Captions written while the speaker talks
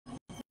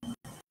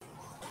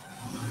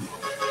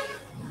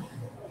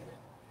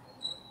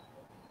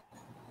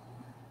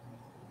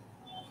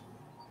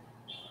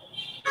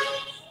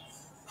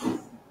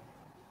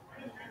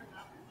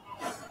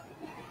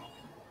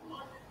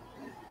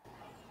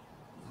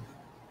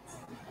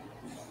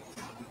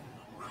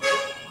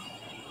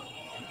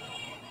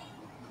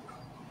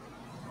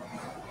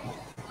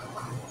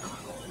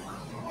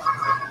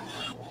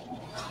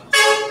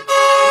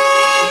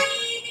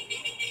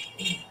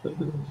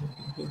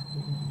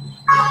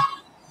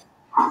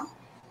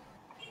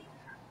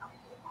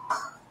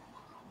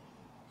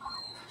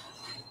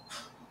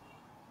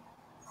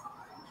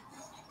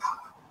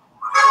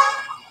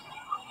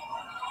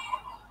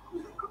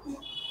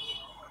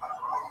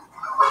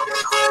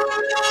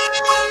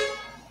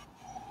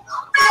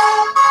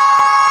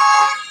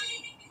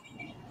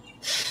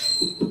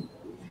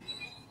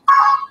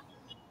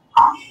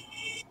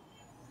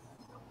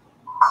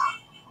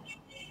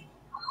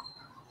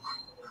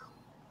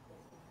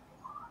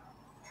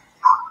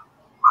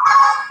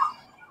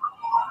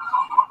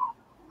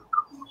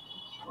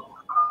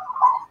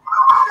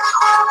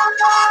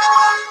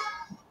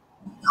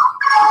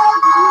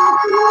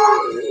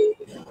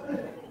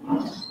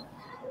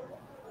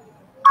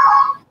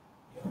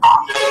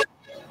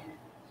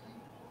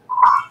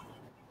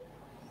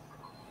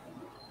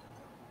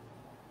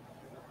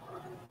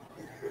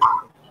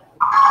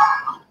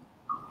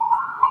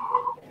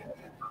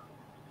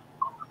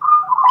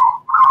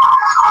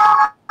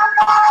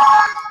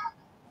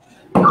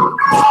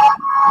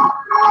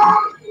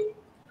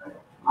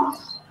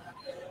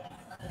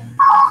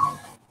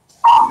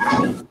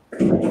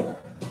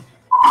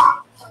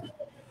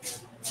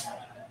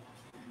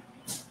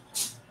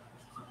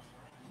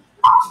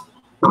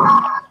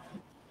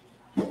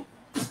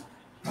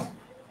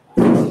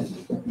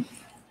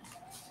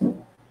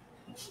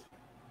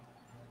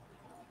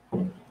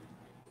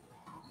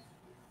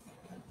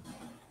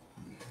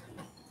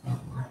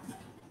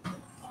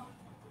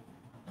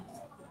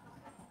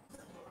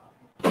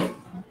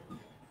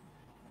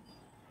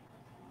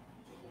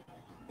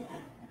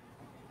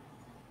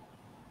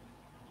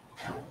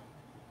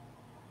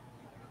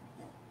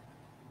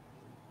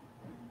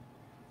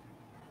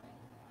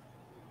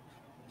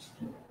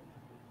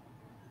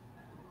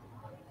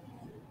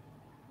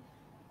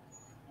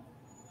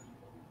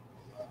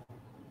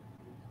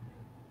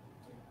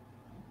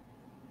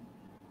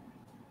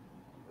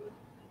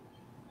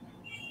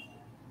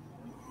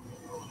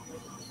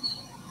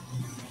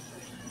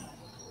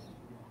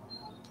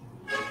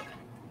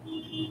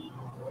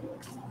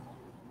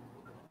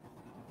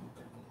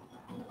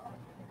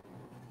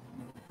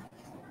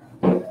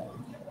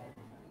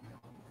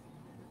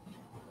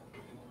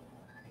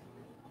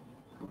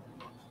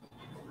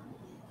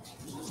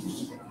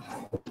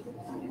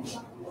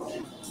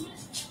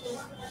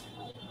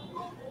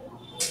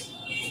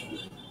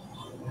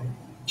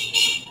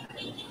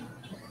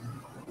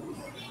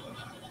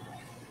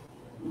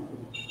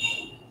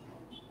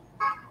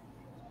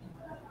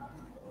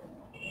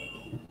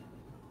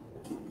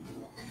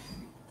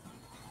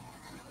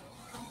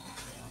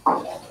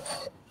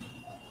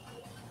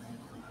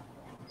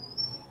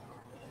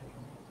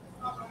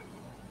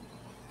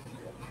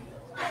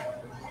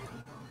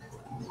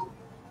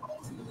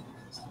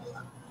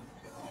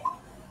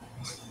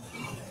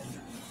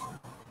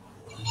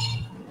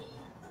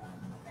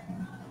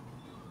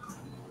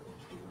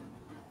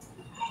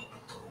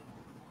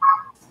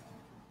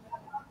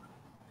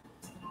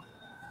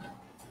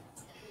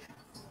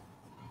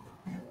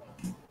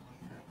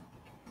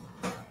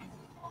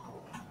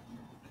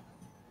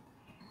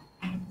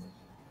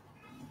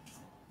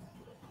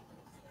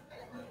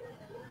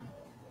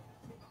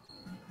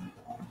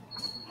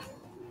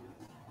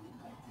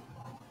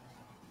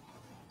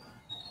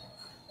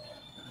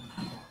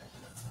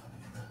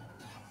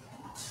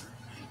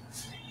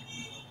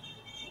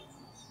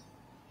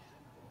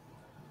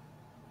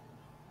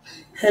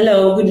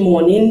Hello, good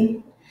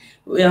morning.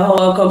 We are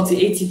welcome to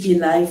ATP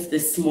Live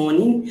this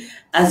morning.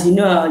 As you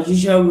know, our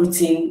usual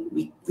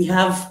routine, we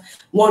have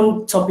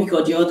one topic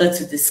or the other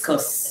to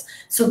discuss.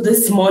 So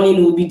this morning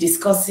we'll be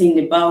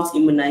discussing about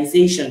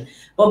immunization.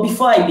 But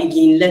before I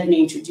begin, let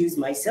me introduce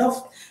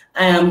myself.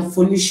 I am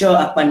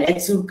Felicia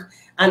Akpanetuk,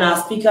 and our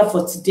speaker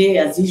for today,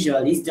 as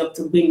usual, is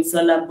Dr.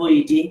 Gbemisola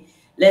Boyede.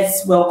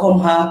 Let's welcome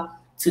her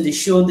to the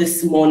show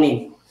this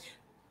morning.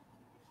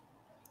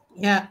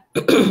 Yeah,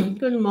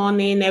 good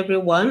morning,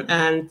 everyone,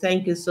 and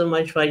thank you so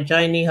much for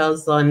joining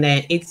us on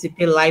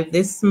ATP Live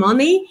this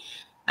morning.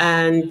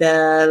 And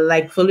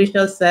like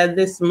Felicia said,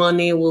 this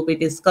morning we'll be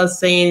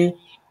discussing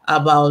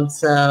about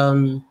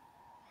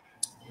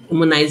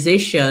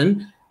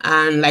immunization.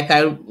 And like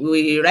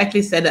we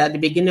rightly said at the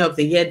beginning of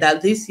the year,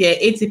 that this year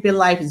ATP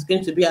Live is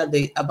going to be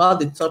about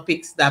the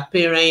topics that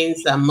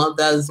parents and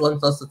mothers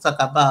want us to talk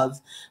about.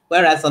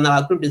 Whereas on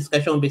our group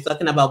discussion, we'll be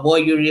talking about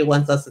what you really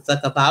want us to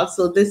talk about.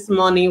 So this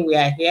morning we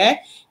are here.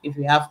 If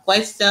you have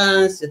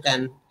questions, you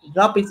can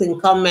drop it in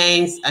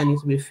comments and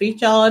it will be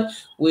featured.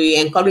 We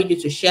encourage you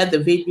to share the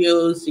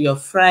videos to your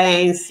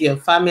friends, your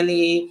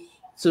family,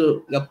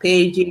 to your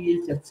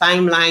pages, your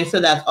timeline,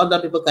 so that other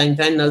people can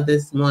join us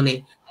this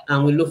morning.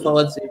 And we look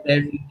forward to a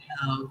very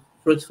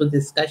fruitful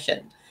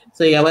discussion.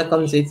 So you're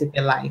welcome to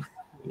ATP Live.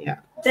 Yeah.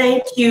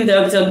 Thank you,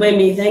 Dr.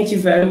 Gbemi. Thank you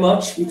very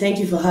much. We thank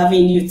you for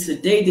having you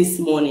today, this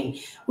morning.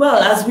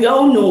 Well, as we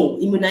all know,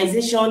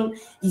 immunization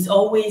is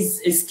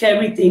always a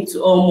scary thing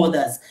to all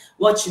mothers.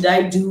 What should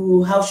I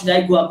do? How should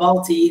I go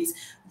about it?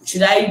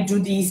 Should I do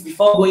this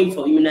before going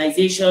for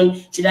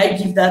immunization? Should I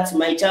give that to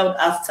my child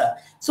after?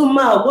 So,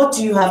 Ma, what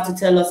do you have to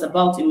tell us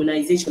about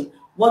immunization?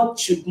 What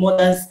should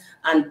mothers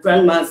and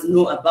grandmas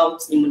know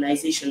about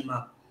immunization,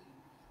 Ma?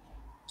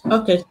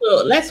 Okay,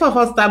 so let's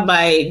first start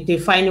by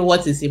defining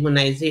what is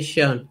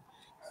immunization.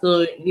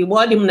 So the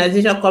word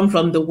immunization comes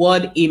from the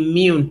word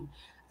immune.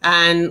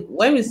 And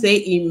when we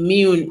say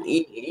immune,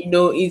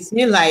 it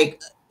means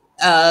like,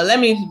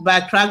 let me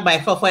backtrack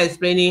before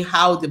explaining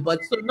how the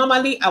body, so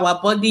normally our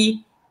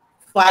body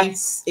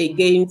fights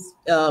against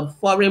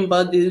foreign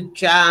bodies,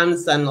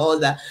 germs and all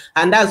that.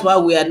 And that's why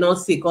we are not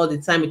sick all the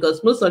time,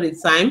 because most of the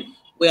time,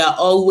 we are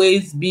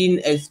always being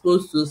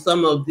exposed to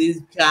some of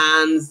these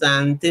germs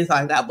and things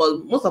like that,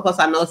 but most of us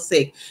are not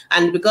sick.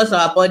 And because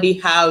our body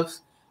have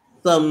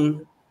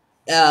some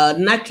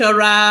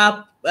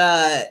natural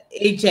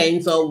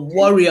agents or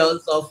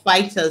warriors or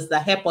fighters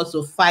that help us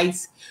to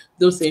fight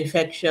those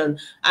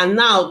infections. And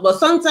now, but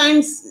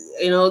sometimes,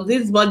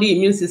 this body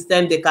immune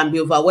system, they can be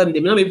overwhelmed. They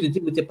may not be able to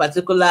deal with a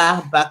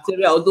particular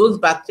bacteria, or those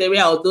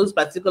bacteria or those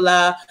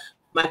particular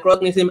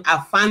microorganisms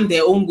have found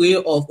their own way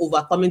of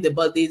overcoming the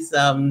body's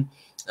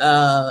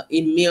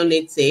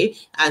immunity,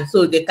 and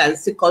so they can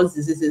cause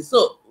diseases.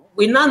 So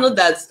we now know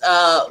that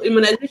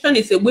immunization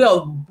is a way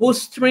of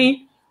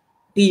boosting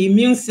the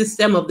immune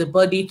system of the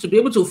body to be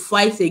able to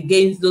fight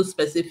against those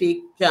specific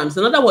germs.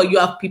 In other words, you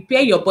have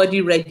prepared your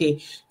body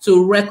ready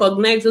to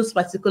recognize those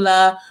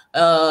particular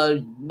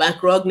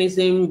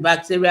microorganisms,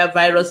 bacteria,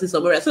 viruses,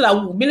 or whatever, so that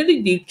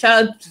immediately the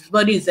child's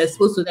body is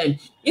exposed to them.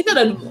 Instead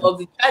of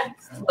the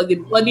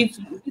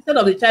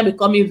child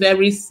becoming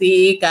very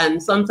sick,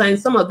 and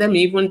sometimes some of them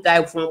even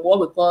die from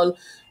what we call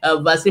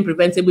vaccine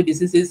preventable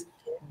diseases,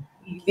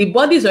 the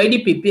body is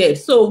already prepared.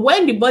 So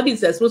when the body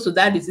is exposed to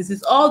that disease,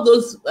 it's all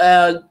those,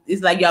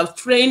 it's like you have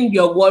trained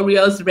your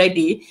warriors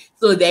ready,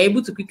 so they're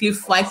able to quickly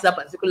fight that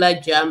particular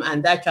germ,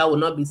 and that child will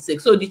not be sick.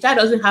 So the child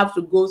doesn't have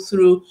to go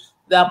through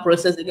that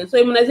process again. So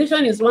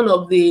immunization is one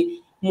of the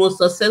most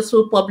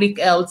successful public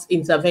health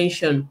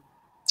intervention,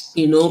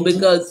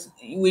 because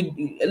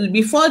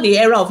before the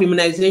era of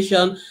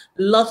immunization,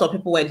 lots of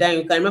people were dying.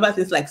 You can remember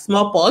things like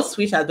smallpox,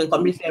 which has been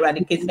completely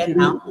eradicated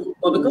now.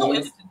 But because we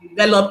have to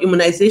develop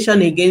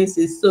immunization against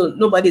it, so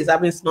nobody is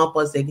having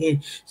smallpox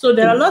again. So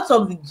there are lots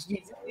of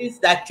diseases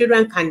that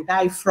children can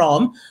die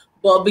from,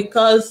 but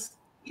because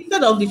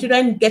instead of the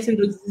children getting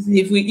those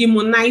diseases, if we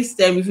immunize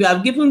them, if you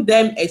have given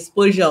them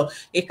exposure,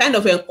 a kind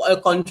of a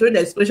controlled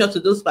exposure to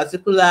those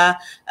particular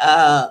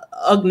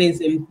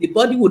organisms, the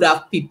body would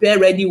have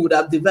prepared ready, would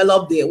have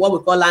developed what we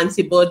call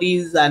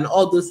antibodies and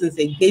all those things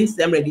against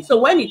them ready. So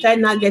when the child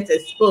now gets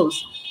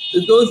exposed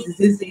to those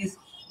diseases,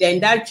 then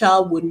that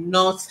child would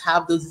not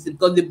have those diseases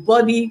because the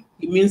body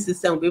immune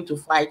system will be able to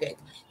fight it.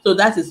 So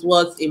that is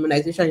what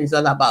immunization is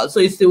all about. So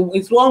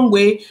it's one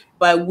way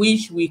by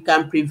which we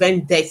can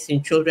prevent deaths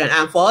in children.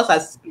 And for us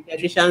as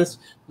pediatricians,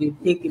 we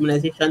take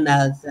immunization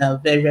as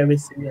very, very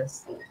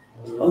serious.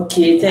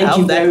 Okay, thank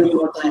you very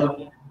much, ma.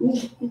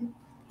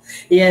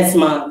 Yes,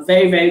 ma.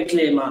 Very, very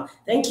clear, ma.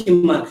 Thank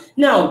you, ma.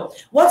 Now,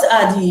 what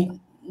are the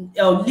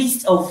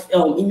list of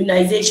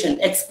immunization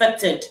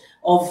expected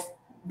of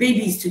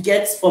babies to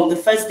get from the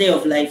first day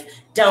of life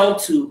down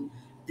to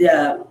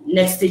their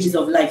next stages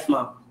of life,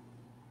 ma?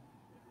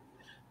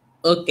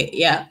 Okay,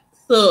 yeah.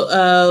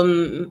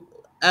 So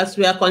as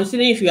we are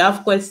continuing, if you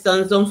have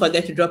questions, don't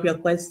forget to drop your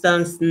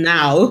questions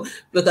now,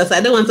 because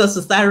I don't want us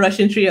to start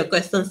rushing through your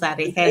questions at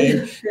the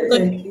end. So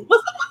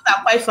most of us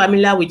are quite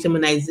familiar with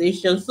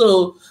immunization.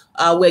 So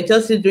we're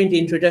just doing the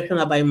introduction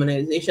about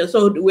immunization.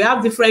 So we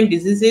have different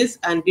diseases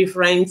and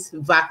different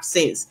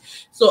vaccines.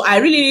 So I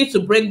really need to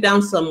break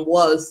down some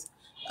words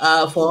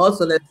for us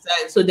to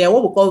understand. So there are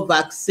what we call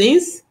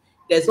vaccines,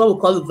 there's what we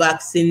call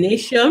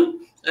vaccination,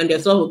 and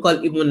there's what we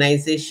call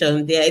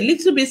immunization. They're a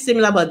little bit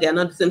similar, but they're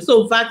not the same.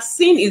 So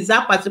vaccine is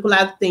that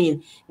particular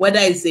thing, whether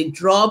it's a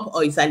drop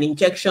or it's an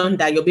injection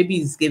that your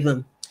baby is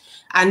given.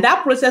 And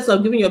that process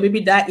of giving your baby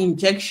that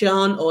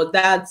injection or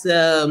that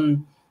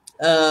the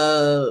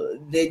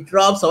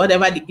drops or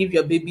whatever they give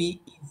your baby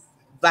is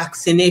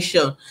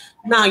vaccination.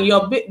 Now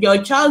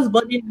your child's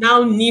body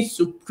now needs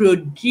to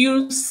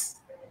produce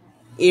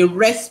a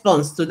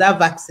response to that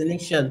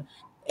vaccination.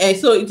 And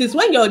so it is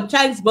when your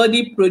child's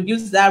body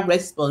produces that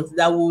response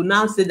that we will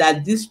now say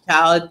that this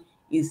child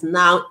is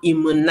now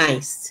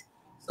immunized.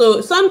 So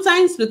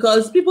sometimes,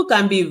 because people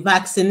can be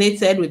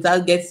vaccinated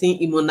without getting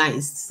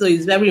immunized, so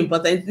it's very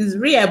important. It's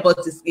rare, but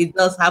it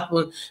does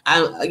happen,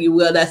 and you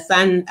will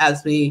understand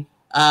as we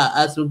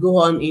go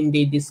on in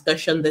the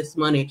discussion this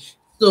morning.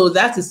 So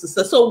that is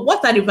so.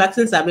 What are the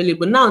vaccines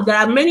available now? There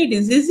are many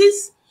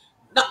diseases.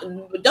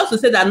 Just to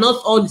say that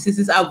not all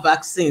diseases have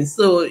vaccines.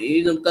 So,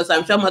 because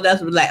I'm sure mothers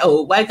will be like,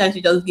 oh, why can't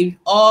you just give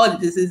all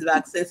disease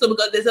vaccines? So,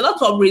 because there's a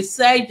lot of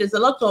research, there's a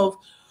lot of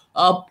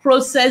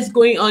process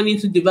going on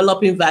into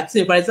developing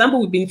vaccine. For example,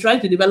 we've been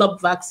trying to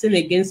develop vaccine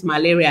against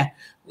malaria.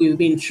 We've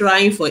been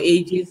trying for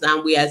ages,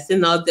 and we are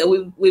still out there.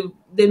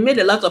 They made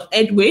a lot of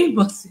headway,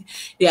 but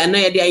they are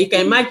not there. You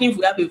can imagine if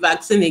we have a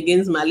vaccine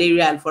against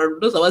malaria, and for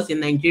those of us in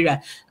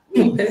Nigeria,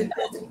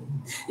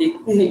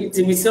 it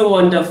will be so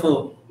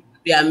wonderful.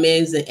 Be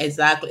amazing,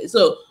 exactly.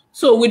 So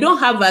we don't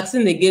have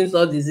vaccine against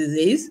all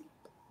diseases,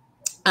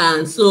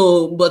 and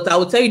so, but I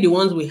will tell you the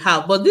ones we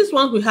have. But these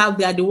ones we have,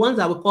 they are the ones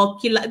that we call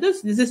killer.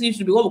 This disease used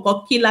to be what we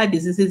call killer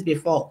diseases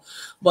before,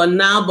 but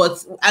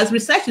as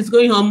research is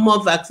going on,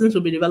 more vaccines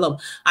will be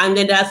developed. And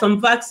then there are some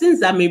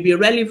vaccines that may be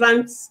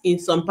relevant in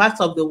some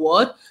parts of the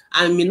world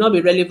and may not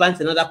be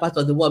relevant in other parts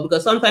of the world,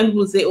 because sometimes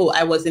people say, oh,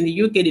 I was in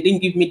the UK, they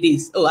didn't give me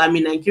this. Oh, I'm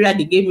in Nigeria,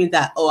 they gave me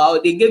that. Oh,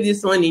 they gave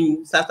this one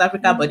in South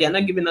Africa, but they're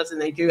not giving us in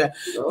Nigeria.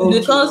 Okay.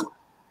 Because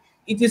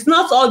it is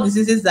not all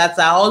diseases that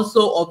are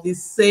also of the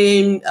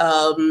same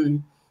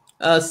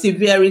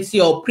severity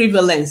or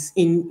prevalence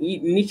in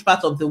each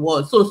part of the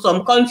world. So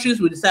some countries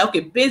will decide,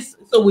 okay,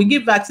 so we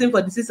give vaccine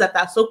for diseases that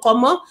are so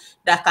common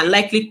that can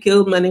likely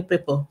kill many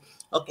people.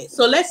 Okay,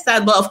 so let's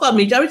start, but of course,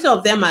 majority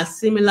of them are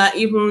similar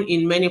even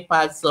in many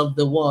parts of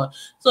the world.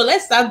 So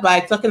let's start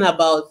by talking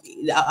about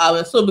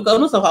so because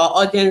most of our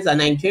audience are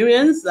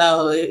Nigerians,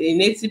 in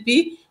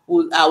ATP,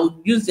 I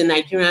would use the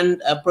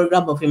Nigerian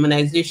program of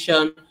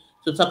immunization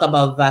to talk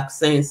about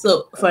vaccines.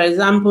 So, for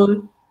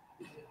example,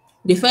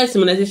 the first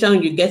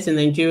immunization you get in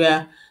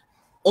Nigeria,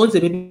 once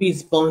the baby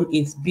is born,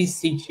 is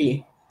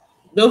BCG.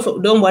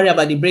 Don't worry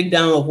about the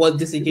breakdown of what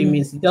BCG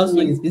means. Just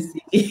know it's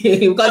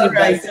BCG. We call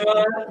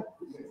it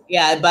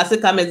yeah,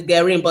 basic is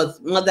getting,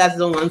 but mothers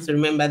don't want to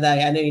remember that,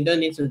 and then you don't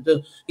need to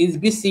do. It's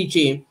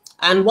BCG.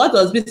 And what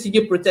does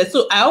BCG protect?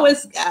 So I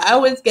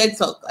always get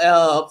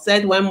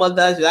upset when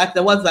mothers ask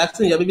them, what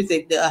vaccine your baby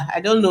say, I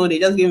don't know, they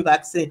just give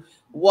vaccine.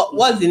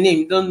 What's the name?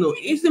 You don't know.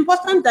 It's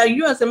important that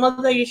you as a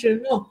mother, you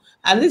should know.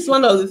 And this is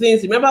one of the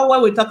things. Remember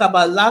when we talked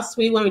about last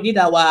week when we did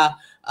our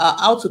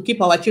how to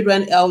keep our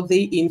children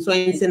healthy in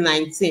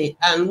 2019.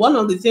 And one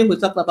of the things we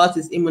talked about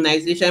is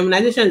immunization.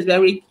 Immunization is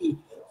very key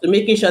to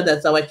making sure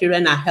that our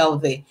children are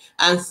healthy.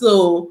 And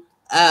so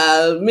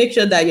make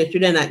sure that your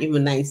children are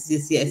immunized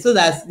this year so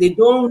that they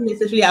don't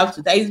necessarily have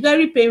to die. It's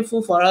very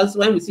painful for us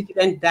when we see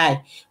children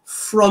die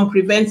from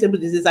preventable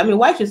disease. I mean,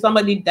 why should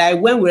somebody die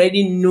when we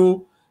already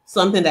know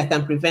something that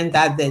can prevent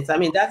that death? I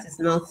mean, that is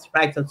not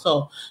right at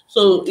all.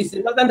 So it's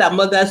important that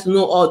mothers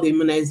know all the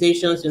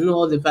immunizations, know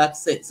all the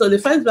vaccines. So the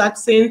first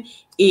vaccine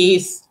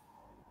is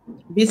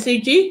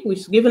BCG, which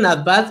is given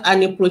at birth,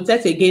 and it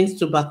protects against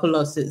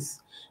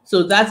tuberculosis.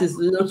 So that is,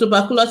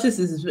 tuberculosis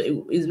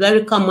is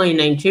very common in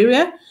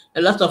Nigeria.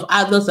 A lot of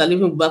adults are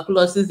living with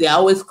tuberculosis. They're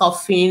always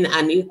coughing,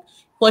 and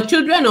for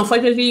children,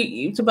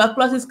 unfortunately,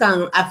 tuberculosis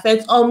can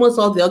affect almost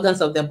all the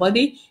organs of their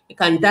body. It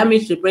can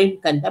damage the brain,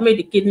 it can damage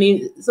the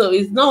kidney. So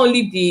it's not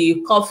only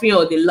the coughing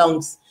or the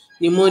lungs,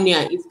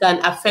 pneumonia, it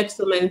can affect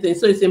so many things.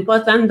 So it's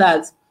important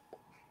that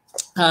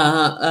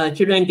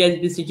children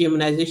get BCG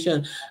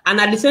immunization. And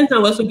at the same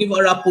time, we also give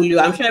oral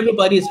polio. I'm sure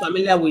everybody is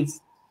familiar with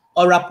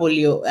oral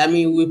polio. I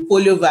mean, with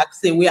polio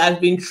vaccine, we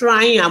have been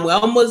trying, and we're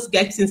almost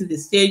getting to the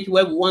stage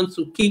where we want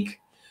to kick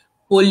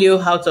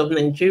polio out of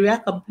Nigeria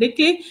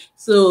completely.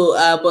 So,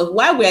 but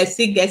while we are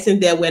still getting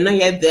there, we're not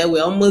yet there,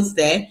 we're almost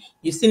there.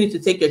 You still need to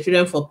take your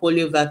children for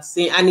polio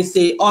vaccine, and it's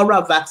a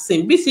oral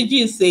vaccine.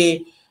 BCG is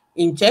a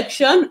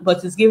injection,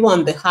 but it's given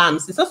on the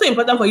arms. It's also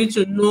important for you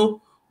to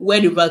know where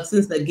the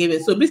vaccines are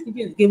given. So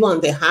BCG is given on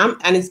the arm,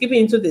 and it's given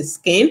into the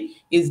skin.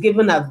 It's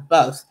given at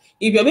birth.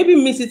 If your baby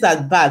misses it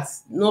at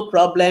birth, no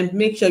problem.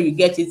 Make sure you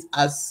get it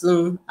as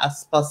soon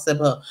as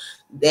possible.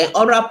 The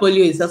oral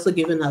polio is also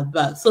given at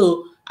birth.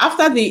 So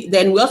after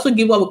then we also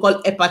give what we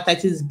call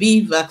hepatitis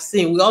B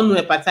vaccine. We all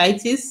know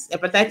hepatitis.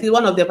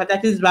 One of the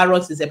hepatitis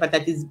virus is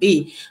hepatitis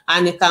B,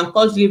 and it can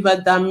cause liver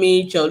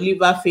damage or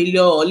liver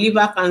failure or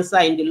liver cancer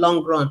in the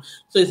long run.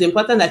 So it's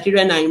important that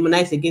children are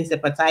immunized against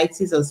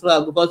hepatitis as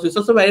well, because it's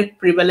also very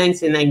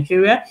prevalent in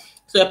Nigeria.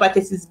 So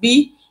hepatitis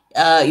B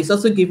is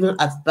also given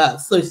at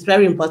birth. So it's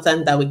very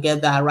important that we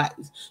get that right.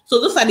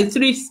 So those are the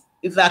three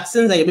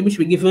vaccines that your baby should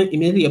be given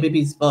immediately your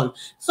baby is born.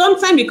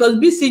 Sometimes, because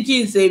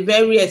BCG is a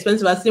very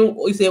expensive vaccine,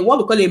 it's what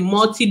we call a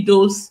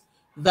multi-dose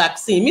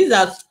vaccine. It means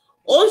that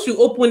once you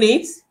open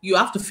it, you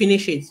have to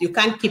finish it. You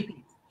can't keep it.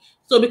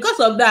 So because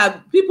of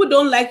that, people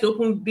don't like to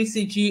open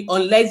BCG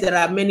unless there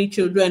are many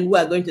children who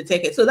are going to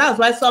take it. So that's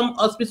why some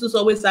hospitals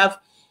always have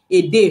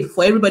a day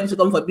for everybody to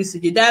come for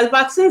BCG. There are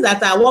vaccines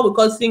that are what we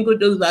call single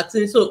dose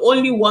vaccines, so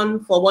only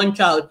one for one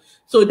child.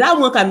 So that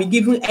one can be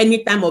given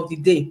any time of the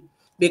day,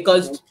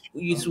 because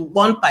it's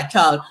one per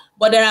child.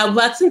 But there are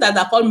vaccines that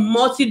are called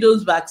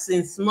multi-dose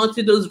vaccines,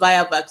 multi-dose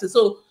viral vaccines.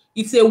 So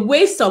it's a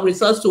waste of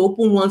resources to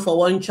open one for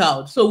one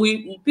child. So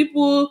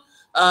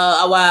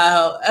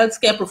our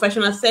healthcare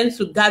professionals tend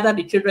to gather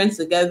the children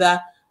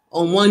together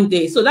on one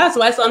day. So that's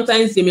why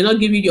sometimes they may not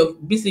give you your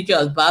BCG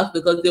at birth,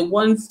 because they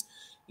want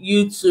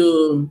you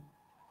to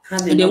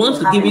they want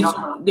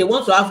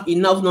to have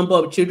enough number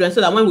of children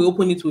so that when we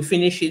open it, we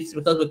finish it,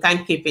 because we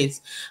can't keep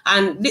it.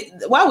 And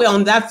while we're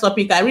on that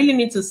topic, I really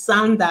need to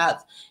sound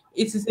that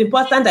it is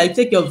important that you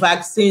take your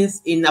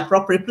vaccines in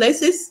appropriate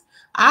places.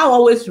 I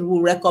always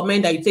will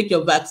recommend that you take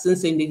your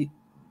vaccines in the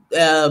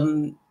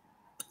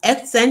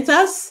health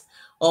centers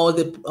or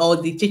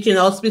the teaching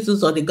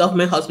hospitals or the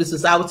government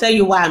hospitals. I will tell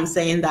you why I'm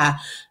saying that,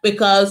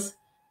 because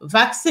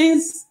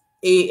vaccines,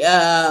 they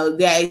are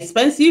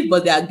expensive,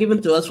 but they are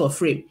given to us for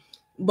free.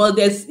 But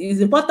there's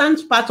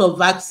important part of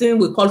vaccine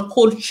we call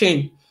cold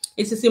chain.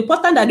 It is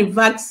important that the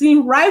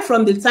vaccine, right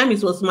from the time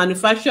it was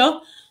manufactured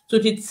to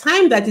the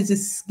time that it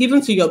is given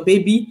to your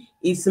baby,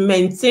 is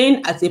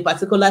maintained at a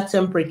particular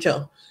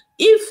temperature.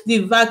 If the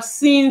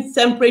vaccine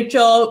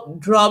temperature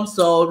drops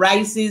or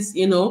rises,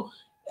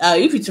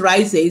 if it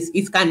rises,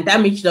 it can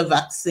damage the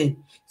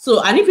vaccine.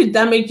 So, and if it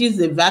damages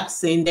the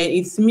vaccine, then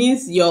it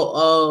means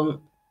your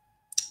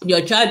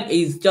child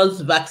is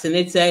just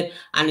vaccinated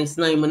and it's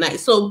not immunized.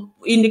 So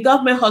in the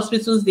government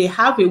hospitals, they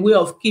have a way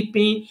of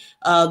keeping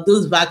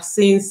those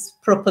vaccines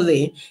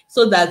properly,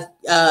 so that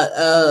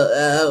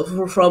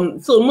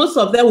so most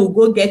of them will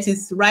go get it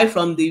right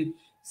from the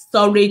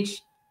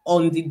storage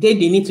on the day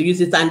they need to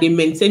use it, and they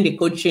maintain the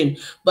cold chain.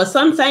 But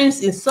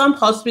sometimes in some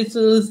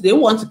hospitals, they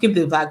want to keep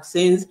the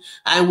vaccines,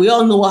 and we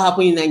all know what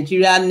happened in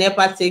Nigeria.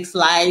 NEPA takes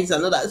lives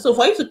and all that. So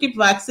for you to keep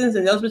vaccines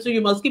in the hospital, you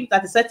must keep it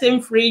at a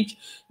certain fridge.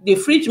 The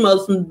fridge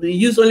must be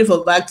used only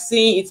for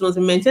vaccine. It must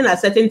be maintained at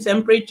a certain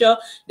temperature.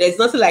 There's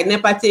nothing like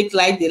NEPA take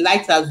light, the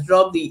light has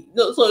dropped.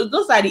 So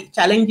those are the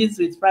challenges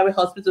with private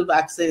hospital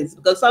vaccines,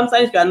 because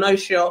sometimes you are not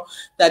sure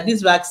that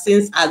these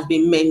vaccines has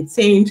been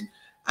maintained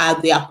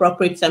at the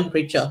appropriate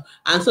temperature.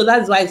 And so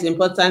that's why it's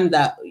important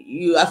that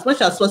you, as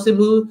much as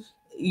possible,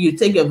 you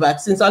take your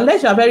vaccines,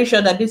 unless you're very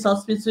sure that this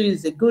hospital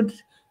is a good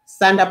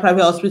standard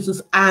private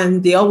hospitals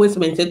and they always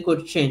maintain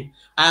cold chain.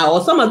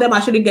 Or some of them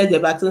actually get their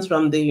vaccines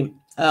from the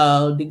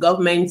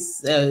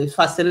government's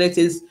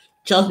facilities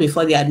just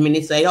before they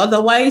administer it.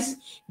 Otherwise,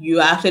 you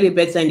are actually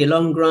better in the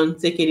long run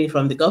taking it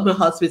from the government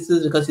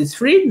hospitals because it's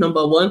free,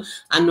 number one.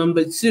 And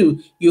number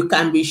two, you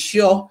can be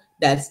sure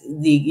that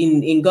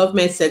in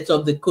government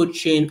setup, the cold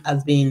chain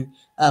has been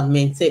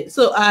maintained.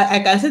 So I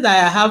can say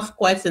that I have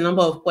quite a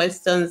number of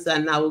questions,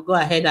 and I will go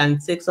ahead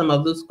and take some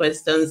of those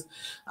questions.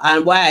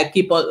 And why I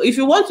keep on, if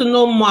you want to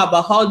know more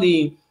about how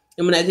the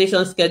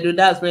immunization schedule,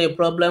 that's not a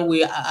problem.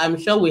 I'm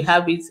sure we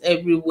have it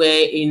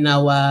everywhere in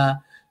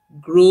our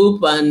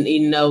group and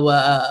in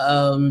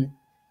our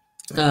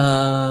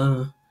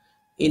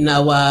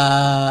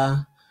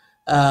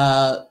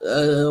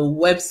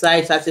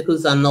websites,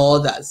 articles, and all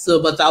that.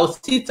 So, but I'll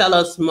still tell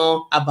us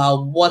more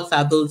about what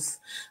are those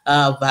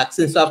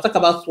vaccines. So I'll talk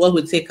about what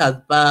we take as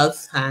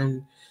birth,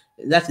 and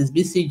that is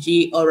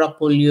BCG, oral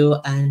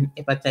polio, and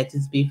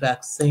hepatitis B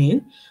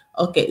vaccine.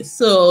 Okay,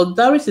 so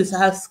Doris is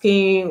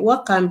asking,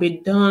 what can be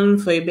done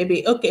for a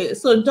baby? Okay,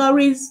 so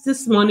Doris,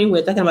 this morning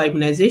we're talking about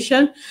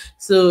immunization.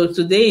 So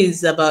today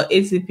is about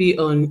ATP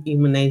on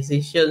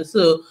immunization.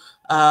 So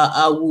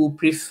I will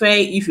prefer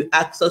if you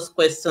ask us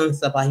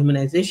questions about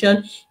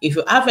immunization. If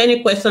you have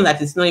any question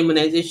that is not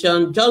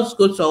immunization, just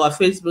go to our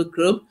Facebook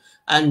group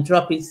and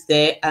drop it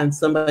there, and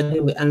somebody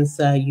will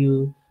answer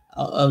you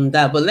on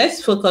that. But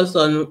let's focus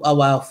on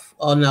our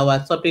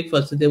topic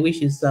for today,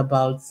 which is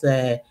about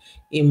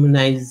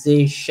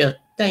immunization.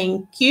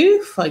 Thank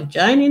you for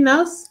joining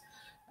us.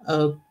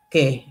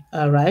 Okay,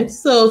 all right.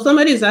 So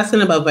somebody is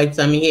asking about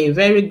vitamin A.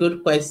 Very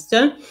good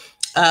question.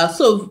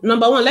 So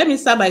number one, let me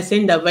start by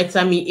saying that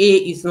vitamin A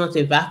is not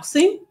a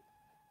vaccine.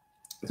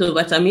 So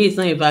vitamin A is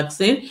not a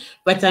vaccine.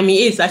 Vitamin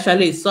A is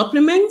actually a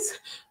supplement,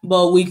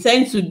 but we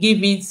tend to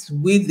give it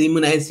with the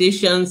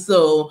immunization.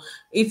 So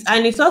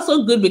it's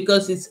also good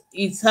because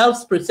it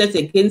helps protect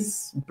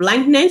against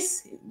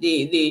blindness.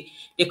 The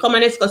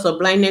commonest cause of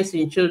blindness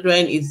in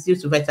children is due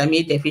to vitamin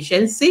A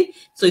deficiency.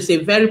 So it's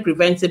a very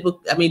preventable,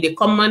 the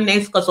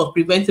commonest cause of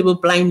preventable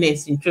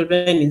blindness in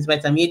children is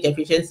vitamin A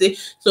deficiency.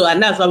 So,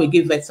 and that's why we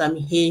give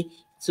vitamin A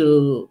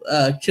to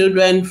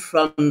children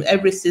from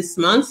every 6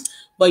 months.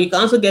 But you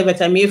can also get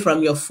vitamin A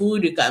from your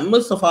food.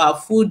 Most of our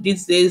food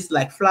these days,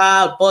 like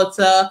flour,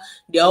 butter,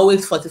 they're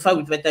always fortified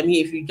with vitamin A.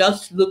 If you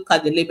just look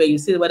at the label, you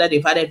see whether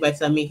they've added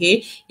vitamin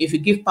A. If you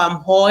give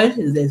palm oil,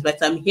 there's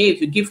vitamin A.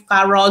 If you give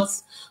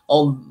carrots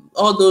or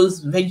all those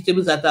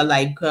vegetables that are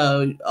like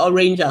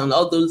orange and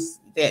all those,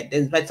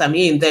 there's vitamin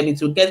A in them,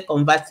 it will get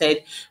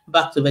converted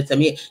back to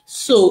vitamin A.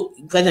 So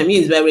vitamin A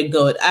is very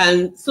good.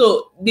 And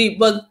so the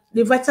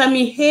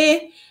vitamin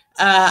A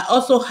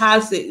also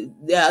has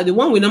the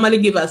one we normally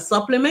give as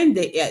supplement.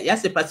 It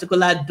has a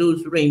particular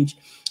dose range.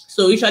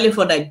 So usually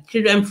for the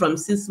children from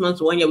 6 months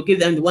to 1 year, we give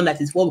them the one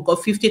that is what we call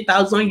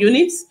 50,000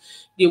 units.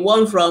 The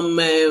one from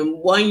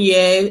 1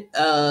 year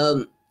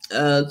to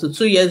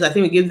 2 years, I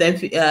think we give them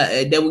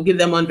then we give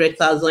them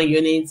 100,000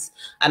 units,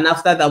 and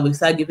after that we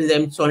start giving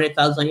them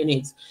 200,000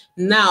 units.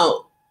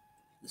 Now,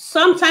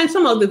 sometimes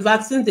some of the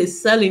vaccines they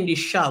sell in the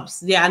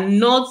shops, they are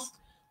not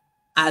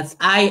as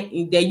high,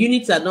 their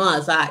units are not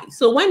as high.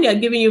 So when they are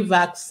giving you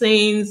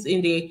vaccines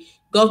in the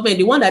government,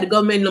 the one that the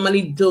government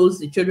normally dose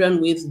the children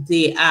with,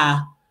 they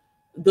are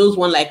those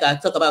one like I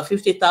talk about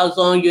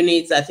 50,000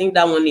 units. I think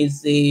that one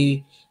is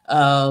the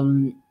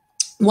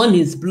one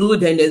is blue,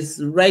 then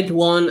there's red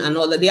one, and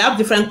all that. They have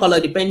different color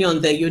depending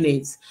on the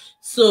units.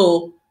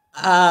 So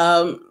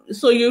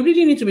so you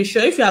really need to be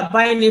sure if you are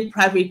buying it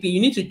privately,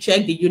 you need to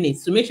check the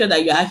units to make sure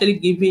that you're actually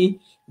giving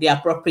the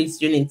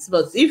appropriate units.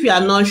 But if you are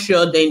not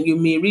sure, then you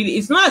may really,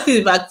 it's not as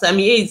if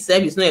vitamin A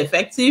itself is not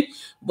effective,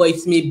 but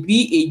it may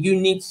be a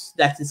unit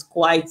that is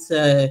quite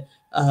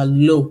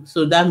low.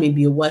 So that may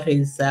be what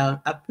is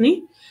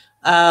happening.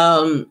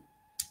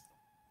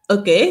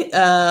 Okay,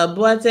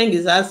 Boateng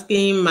is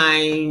asking,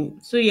 my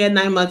 2 year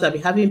 9 months, I'll be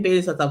having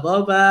pains at the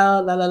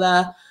vulva, la la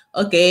la.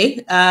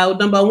 Okay,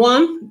 number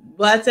one,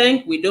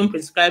 Boateng, we don't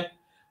prescribe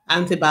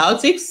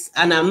antibiotics,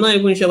 and I'm not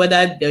even sure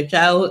whether this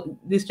child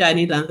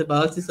needs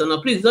antibiotics or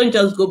not. Please don't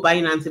just go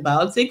buying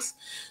antibiotics.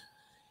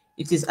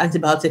 It is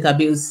antibiotic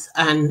abuse.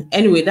 And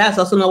anyway, that's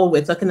also not what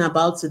we're talking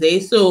about today.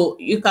 So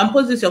you can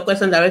post your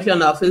question directly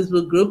on our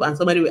Facebook group and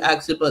somebody will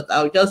ask you, but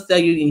I'll just tell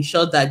you in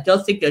short that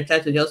just take your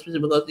child to the hospital,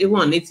 because even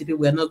on ATP,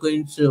 we're not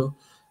going to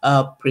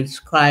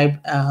prescribe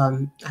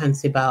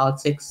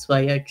antibiotics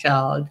for your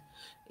child.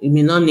 You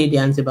may not need the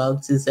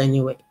antibiotics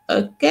anyway.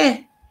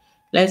 Okay,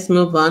 let's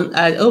move on.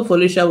 I hope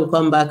Felicia will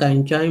come back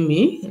and join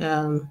me.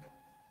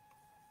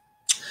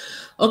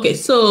 Okay,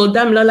 so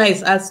Damlola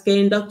is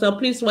asking, Doctor,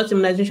 please, what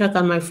immunization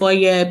can my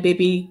 4-year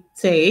baby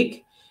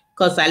take?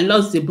 Because I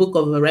lost the book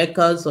of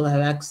records of a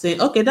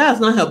vaccine. Okay, that's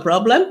not her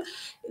problem.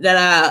 There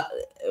are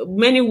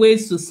many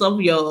ways to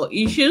solve your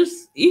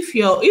issues. If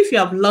you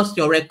have lost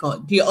your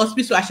record, the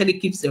hospital actually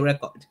keeps the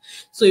record.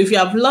 So if you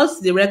have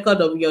lost the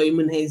record of your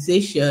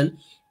immunization,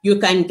 you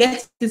can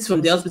get it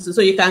from the hospital.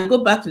 So you can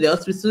go back to the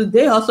hospital.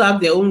 They also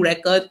have their own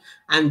record,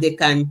 and they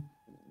can,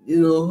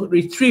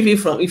 retrieve it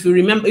from, if you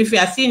remember, if you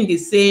are seeing the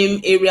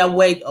same area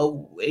where, or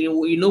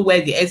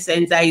where the health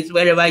center is,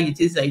 wherever it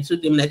is that you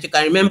took them, that you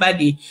can remember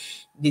the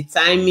the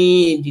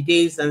timing, the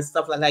days and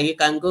stuff like that, you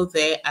can go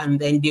there and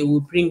then they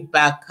will bring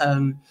back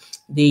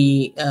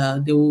they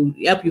will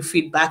help you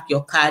feed back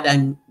your card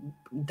and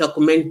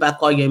document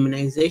back all your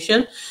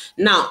immunization.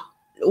 Now,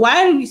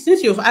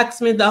 since you've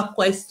asked me that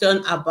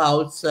question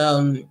about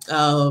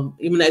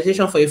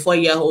immunization for a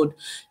 4-year-old,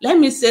 let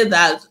me say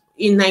that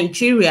in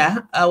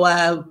Nigeria,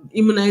 our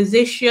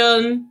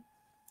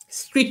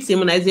strict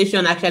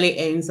immunization actually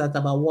ends at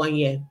about 1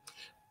 year.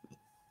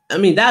 I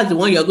mean, that's the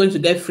one you're going to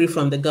get free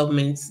from the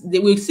government. They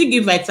will still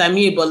give vitamin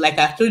A, but like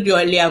I told you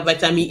earlier,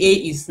 vitamin A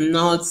is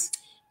not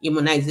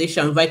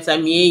immunization.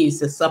 Vitamin A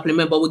is a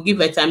supplement, but we give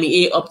vitamin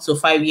A up to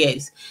 5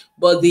 years.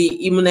 But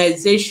the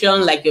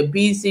immunization like your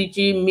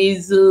BCG,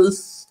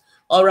 measles,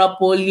 oral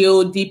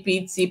polio,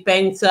 DPT,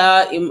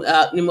 penta,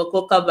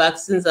 pneumococcal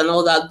vaccines and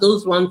all that,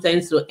 those ones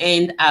tend to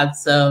end at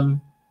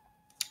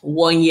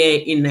 1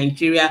 year in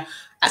Nigeria.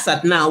 As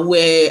at now,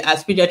 where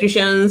as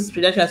pediatricians,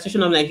 Pediatric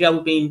Association of Nigeria,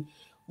 we've been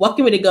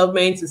working with the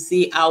government to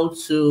see how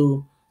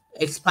to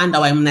expand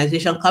our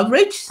immunization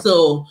coverage.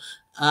 So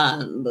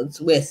but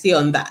we're still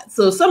on that.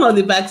 So some of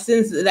the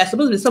vaccines, there's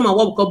supposed to be some of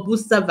what we call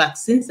booster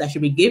vaccines that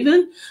should be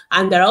given.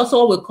 And there are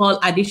also what we call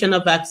additional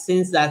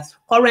vaccines that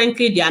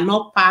currently they are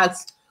not part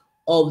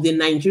of the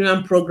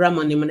Nigerian program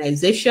on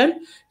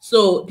immunization.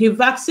 So the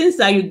vaccines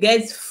that you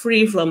get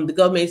free from the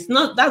government,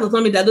 that does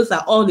not mean that those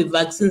are all the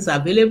vaccines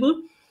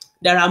available.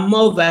 There are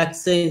more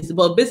vaccines,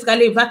 but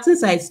basically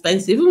vaccines are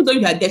expensive. Even though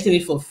you are getting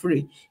it for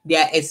free, they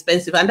are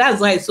expensive. And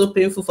that's why it's so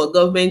painful for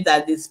government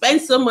that they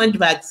spend so much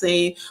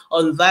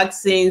on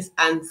vaccines,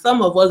 and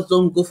some of us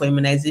don't go for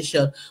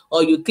immunization,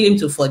 or you claim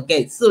to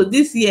forget. So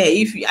this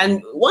year,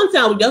 and one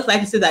thing I would just like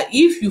to say that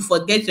if you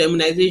forget your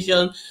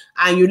immunization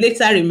and you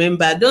later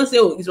remember, don't say,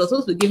 oh, it was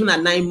supposed to be given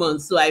at 9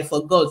 months, so I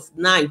forgot.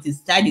 Now it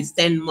is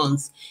 10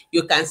 months.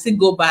 You can still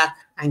go back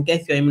and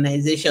get your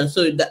immunization.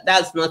 So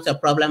that's not a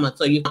problem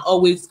at all. You can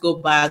always go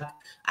back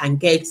and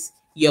get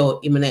your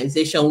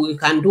immunization. We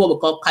can do what we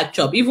call catch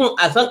up. Even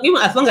as long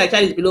as the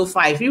child is below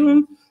 5,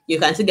 even you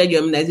can still get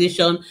your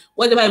immunization.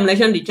 Whatever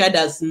immunization the child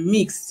has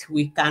mixed,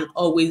 we can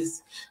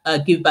always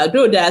give back.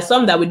 Though there are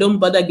some that we don't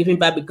bother giving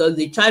back because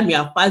the child may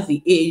have passed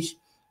the age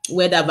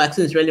where that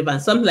vaccine is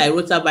relevant. Something like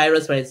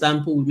rotavirus, for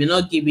example, we may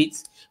not give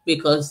it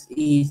because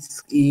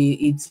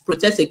it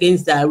protects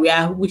against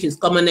diarrhea, which is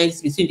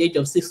commonest between the age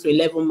of 6 to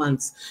 11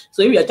 months.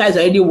 So if your child is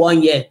already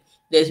 1 year,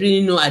 there's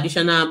really no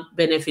additional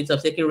benefits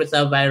of taking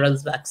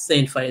rotavirus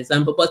vaccine, for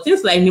example. But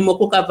things like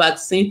pneumococcal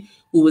vaccine,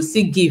 we will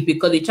still give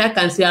because the child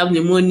can still have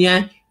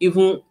pneumonia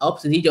even up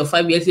to the age of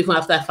 5 years, even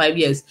after 5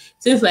 years.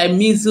 Things like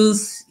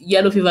measles,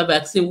 yellow fever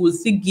vaccine, we will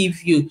still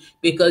give you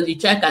because the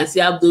child can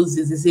still have those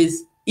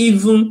diseases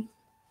even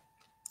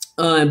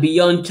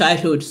beyond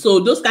childhood.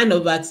 So those kind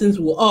of vaccines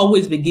will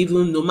always be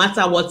given no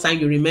matter what time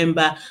you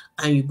remember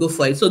and you go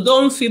for it. So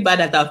don't feel bad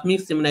that I've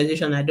missed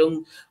immunization. I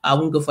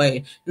won't go for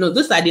it. No,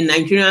 those are the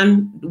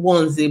Nigerian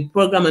ones, the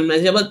program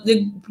immunization. But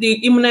the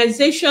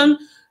immunization,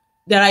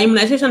 there are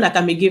immunization that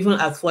can be given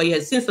at 4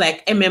 years. Things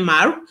like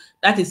MMR,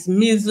 that is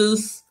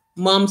measles,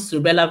 mumps,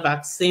 rubella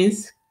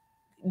vaccines.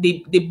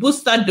 The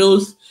booster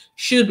dose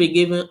should be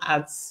given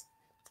at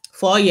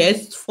 4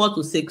 years, 4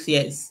 to 6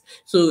 years.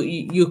 So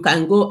you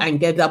can go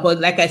and get that. But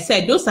like I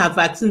said, those are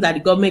vaccines that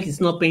the government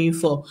is not paying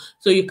for.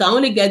 So you can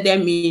only get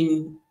them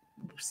in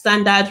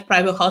standard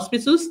private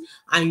hospitals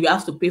and you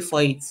have to pay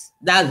for it.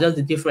 That's just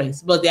the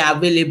difference. But they are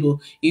available.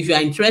 If you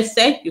are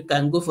interested, you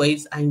can go for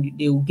it and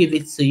they will give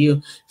it to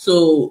you.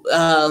 So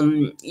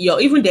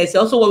even there's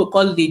also what we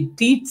call the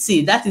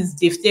DT, that is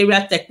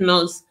diphtheria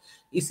tetanus.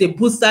 It's a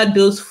booster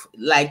dose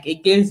like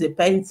against the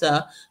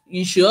penta.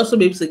 You should also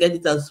be able to get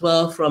it as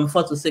well from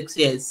 4 to 6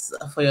 years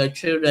for your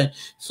children.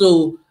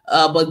 So,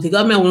 but the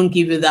government won't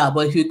give you that.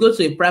 But if you go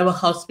to a private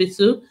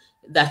hospital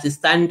that is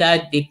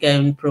standard, they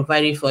can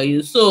provide it for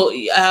you. So,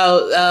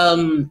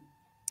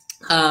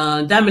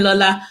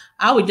 Damilola,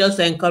 I would just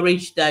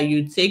encourage that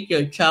you take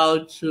your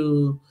child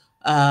to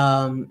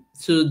a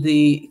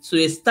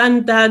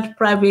standard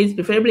private,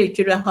 preferably a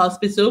children's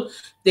hospital.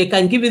 They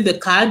can give you the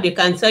card. They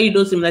can tell you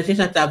those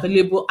immunizations are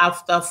available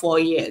after 4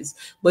 years.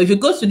 But if you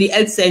go to the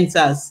health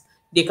centers,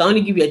 they can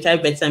only give your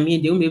child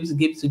vitamin. They won't be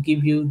able to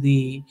give you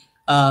the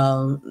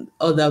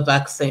other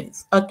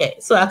vaccines. Okay,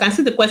 so I can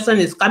see the question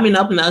is coming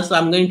up now, so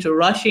I'm going to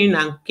rush in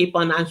and keep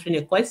on answering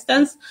the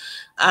questions.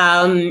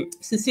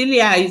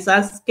 Cecilia is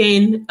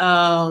asking,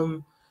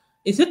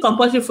 is it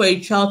compulsory for a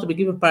child to be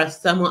given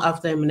paracetamol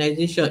after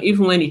immunization,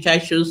 even when the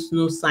child shows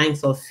no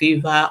signs of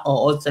fever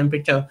or hot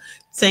temperature?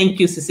 Thank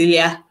you,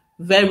 Cecilia.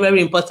 Very, very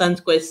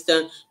important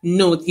question.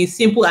 No, the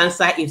simple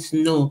answer is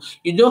no.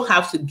 You don't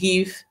have to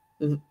give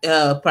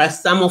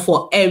paracetamol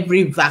for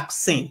every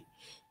vaccine.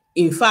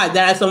 In fact,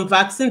 there are some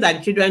vaccines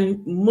that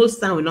children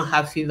most time will not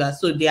have fever,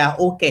 so they are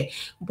okay.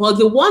 But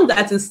the one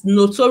that is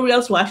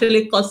notorious for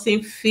actually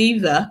causing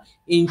fever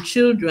in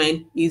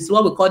children is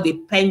what we call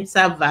the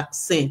penta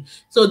vaccine.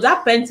 So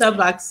that penta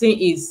vaccine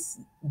is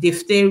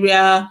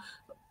diphtheria,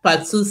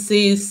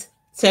 pertussis,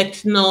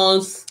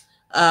 tetanus,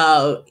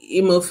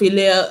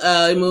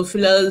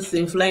 Haemophilus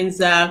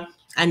influenza,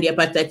 and the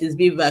hepatitis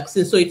B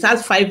vaccine. So it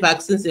has 5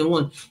 vaccines in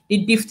one.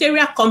 The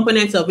diphtheria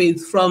component of it,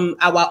 from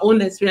our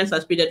own experience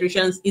as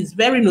pediatricians, is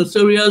very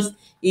notorious.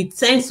 It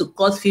tends to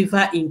cause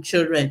fever in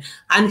children,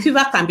 and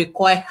fever can be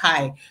quite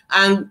high.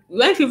 And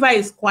when fever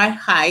is quite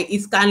high,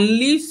 it can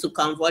lead to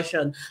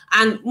convulsion.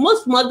 And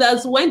most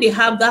mothers, when they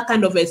have that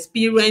kind of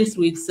experience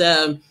with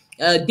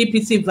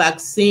DPT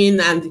vaccine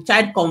and the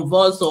child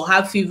convulse or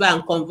have fever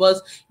and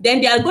convulse, then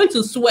they are going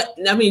to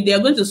they are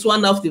going to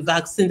swan off the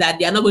vaccine, that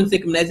they are not going to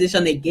take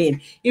immunization again,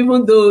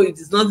 even though it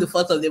is not the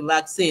fault of the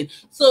vaccine.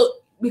 So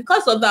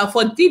because of that,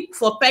 for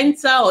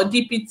Penta or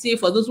DPT,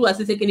 for those who are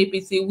still taking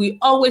DPT, we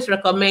always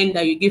recommend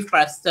that you give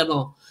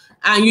paracetamol,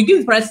 and you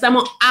give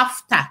paracetamol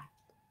after.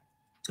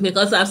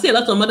 Because I've seen a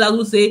lot of mothers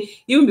who say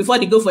even before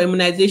they go for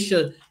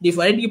immunization, they've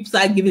already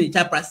started giving the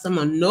child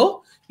paracetamol.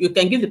 No, you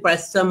can give the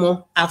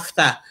paracetamol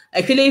after.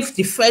 Actually, if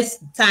the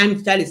first time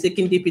the child is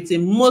taking DPT,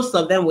 most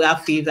of them will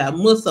have fever.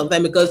 Most of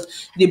them,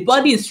 because the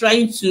body is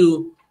trying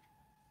to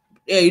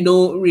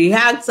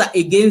react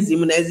against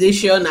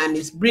immunization, and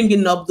it's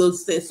bringing up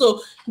those things.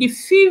 So the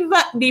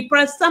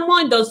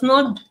paracetamol does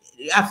not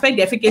affect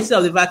the efficacy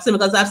of the vaccine,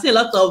 because I've seen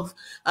a lot of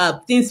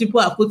things people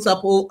have put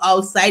up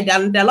outside,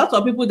 and there are a lot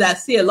of people that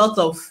see a lot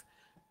of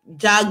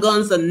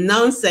jargons and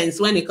nonsense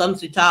when it comes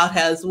to child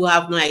health, who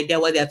have no idea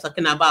what they're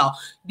talking about.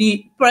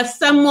 The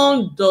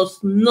paracetamol does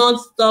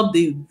not stop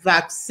the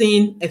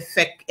vaccine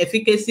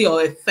efficacy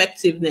or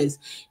effectiveness.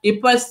 The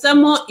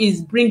paracetamol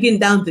is bringing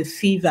down the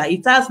fever.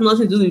 It has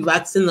nothing to do with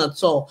vaccine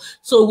at all.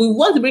 So we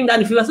want to bring down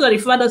the fever so that the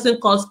fever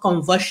doesn't cause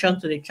conversion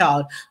to the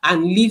child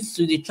and leads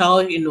to the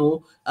child,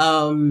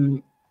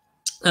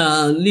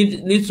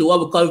 lead to what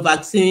we call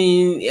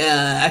vaccine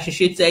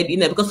associated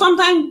because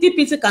sometimes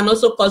DPT can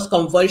also cause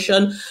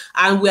convulsion,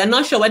 and we are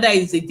not sure whether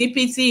it's a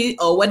DPT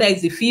or whether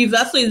it's a fever.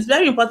 So it's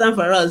very important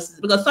for us,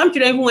 because some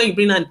children, even when you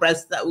bring on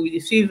with the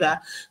fever,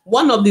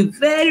 one of the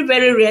very,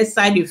 very rare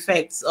side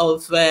effects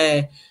of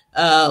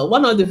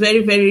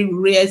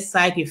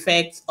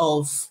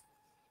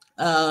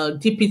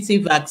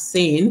DPT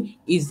vaccine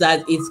is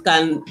that it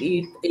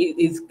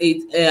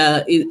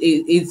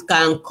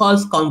can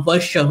cause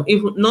convulsion,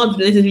 if not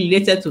necessarily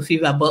related to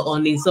fever, but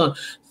on its own.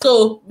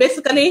 So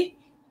basically,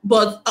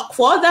 but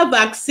for other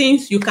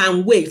vaccines, you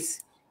can wait.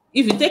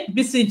 If you take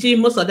BCG,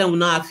 most of them will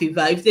not have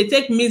fever. If they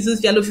take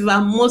measles, yellow fever,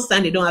 most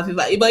time they don't have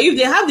fever. But if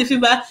they have the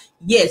fever,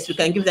 yes, you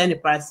can give them the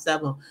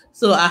paracetamol.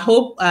 So I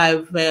hope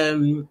I've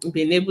been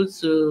able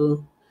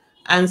to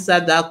answer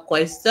that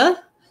question.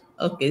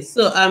 Okay,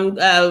 so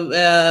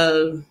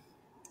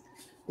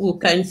we'll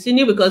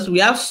continue because we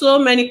have so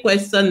many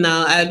questions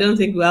now. I don't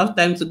think we have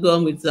time to go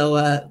on with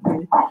our.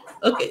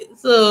 Okay,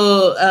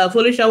 so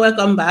Felicia,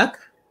 welcome back.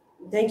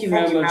 Thank you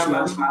very much,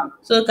 ma'am.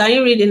 So can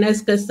you read the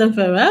next question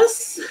for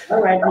us?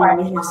 All right,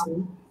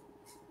 ma'am.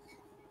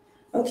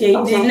 Okay,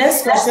 the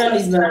next question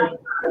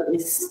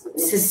is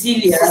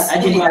Cecilia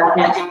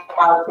Adibake.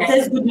 It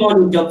says, good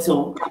morning,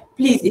 doctor.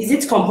 Please, is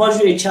it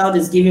compulsory a child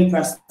is given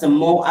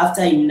paracetamol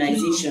after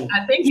immunization?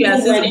 I think you are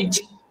saying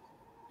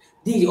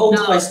the old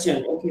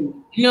question. Okay.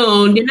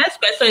 No, the next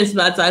question is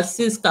about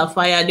Assis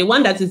Kafaya, the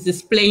one that is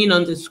displaying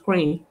on the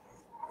screen.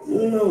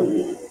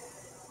 No.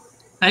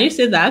 Can you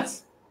say that?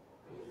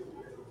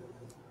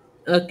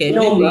 Okay,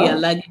 no, maybe you're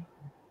lagging.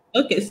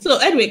 Okay, so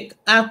anyway,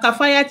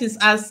 Kafayat is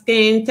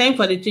asking, thanks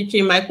for the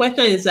teaching. My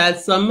question is that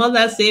some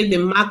mothers say the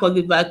mark of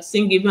the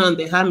vaccine given on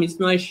the arm is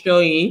not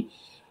showing,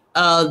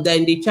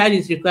 then the child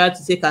is required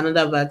to take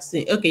another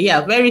vaccine. Okay,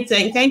 yeah,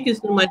 thank you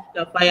so much,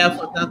 Kafayat,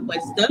 for that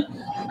question.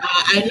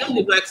 I know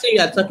the vaccine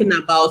you are talking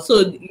about. So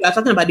you are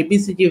talking about the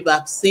BCG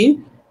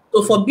vaccine.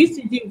 So for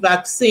BCG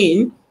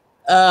vaccine,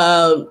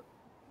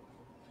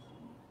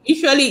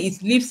 usually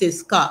it leaves a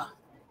scar.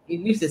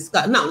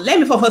 Now, let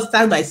me first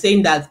start by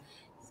saying that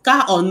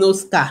scar or no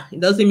scar, it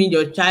doesn't mean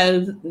your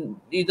child,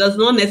 it does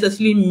not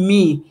necessarily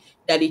mean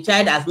that the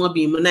child has not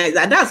been immunized.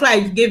 And that's why I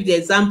gave the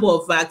example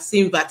of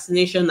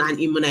vaccination and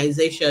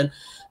immunization.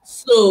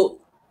 So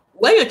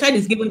when your child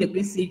is given the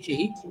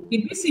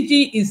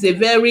BCG is a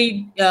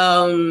very,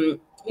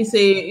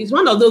 it's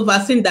one of those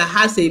vaccines that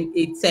has a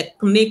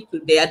technique to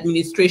the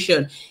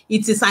administration.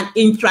 It is an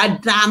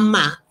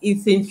intradermal.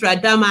 It's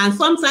intradermal. And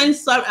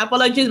sometimes,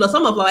 apologies, but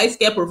some of our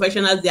healthcare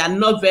professionals, they are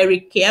not very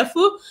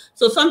careful.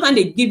 So sometimes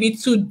they give it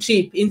too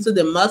deep into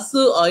the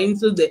muscle or and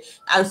so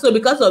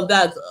because of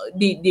that,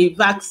 the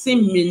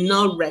vaccine may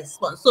not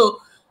respond.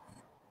 So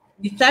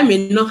the child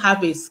may not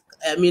have the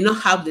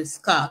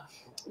scar.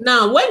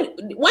 Now,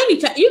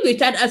 if the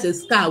child has a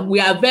scar, we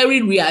are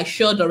very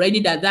reassured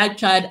already that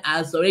child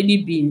has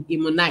already been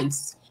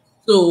immunized.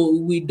 So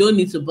we don't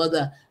need to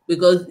bother,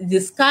 because the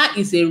scar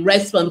is a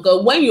response.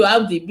 Because when you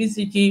have the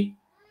BCG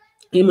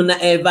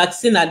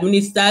vaccine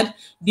administered,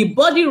 the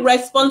body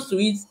response to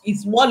it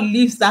is what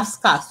leaves that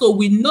scar. So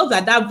we know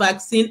that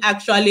vaccine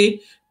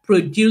actually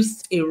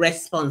produced a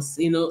response,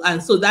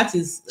 and so that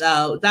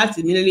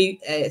immediately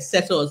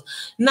settles.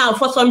 Now,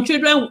 for some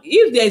children,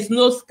 if there is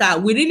no scar,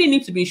 we really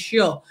need to be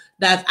sure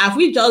that have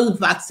we just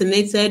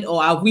vaccinated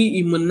or have we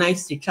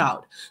immunized the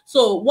child.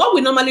 So what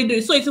we normally do,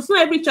 so it is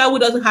not every child who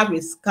doesn't have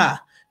a scar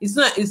It's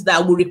not, it's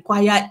that we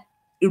require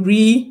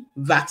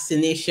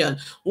revaccination.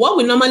 What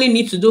we normally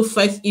need to do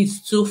first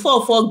is to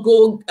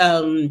go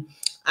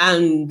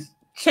and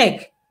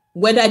check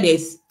whether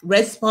there's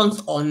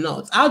response or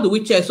not. How do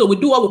we check? So we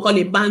do what we call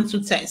a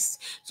Mantle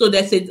test. So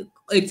there's a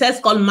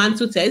test called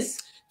Mantle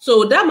test.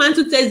 So that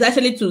Mantle test is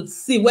actually to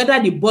see whether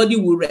the body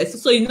will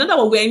respond. So in other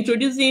words, we're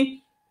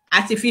introducing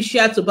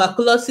artificial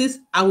tuberculosis,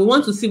 and we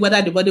want to see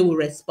whether the body will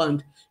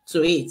respond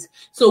to it.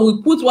 So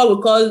we put what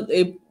we call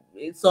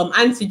some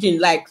antigen,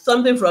 like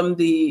something from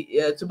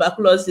the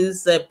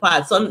tuberculosis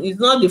part. It's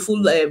not the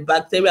full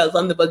bacteria or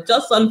something, but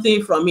just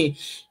something from it.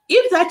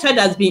 If that child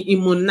has been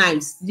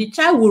immunized, the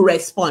child will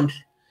respond.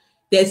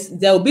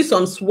 There will be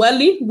some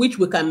swelling, which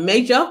we can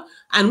measure.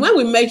 And when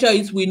we measure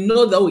it, we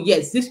know that, oh,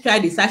 yes, this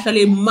child is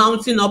actually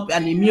mounting up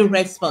an immune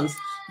response.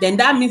 Then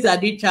that means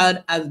that the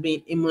child has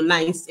been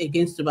immunized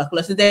against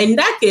tuberculosis. Then in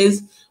that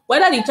case,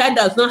 whether the child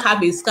does not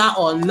have a scar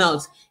or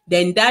not,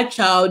 then that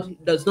child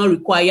does not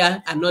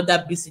require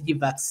another BCG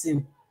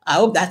vaccine. I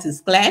hope that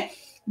is clear.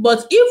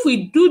 But if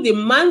we do the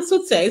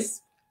Mantle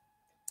test,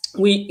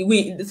 so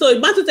the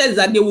Mantle test is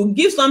that they will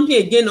give something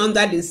again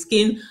under the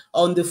skin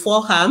on the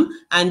forearm,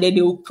 and then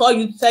they will tell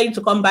you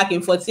to come back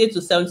in 48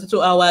 to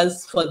 72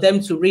 hours for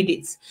them to read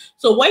it.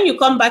 So when you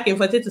come back in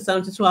 48 to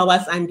 72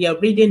 hours and they are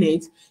reading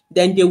it,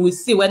 then they will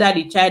see whether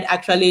the child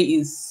actually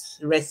is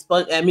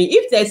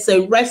if there's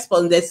a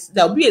response,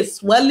 there'll be a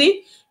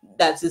swelling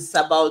that is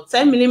about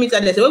 10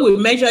 millimeters. That's the way we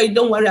measure it.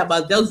 Don't worry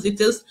about those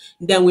details.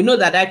 Then we know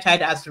that that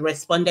child has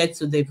responded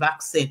to the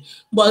vaccine.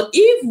 But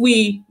if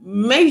we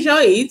measure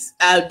it,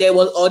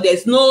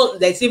 there's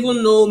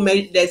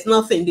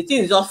nothing. The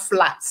thing is just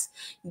flat.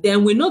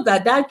 Then we know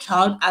that that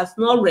child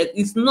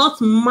is not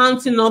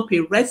mounting up a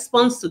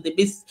response to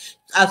the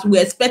as we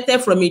expected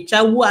from a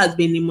child who has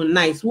been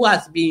immunized,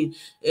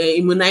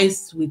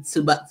 immunized with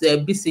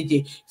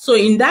BCG. So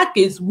in that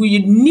case, we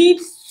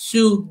need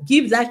to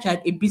give that child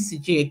a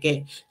BCG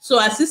again. So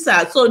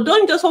assistant, so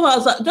don't just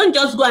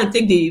go and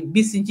take the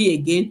BCG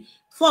again.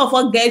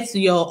 Get to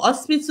your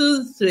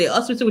hospital, to a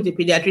hospital with a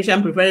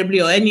pediatrician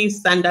preferably, or any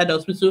standard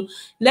hospital.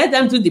 Let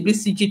them do the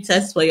BCG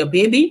test for your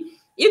baby.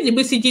 If the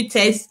BCG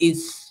test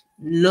is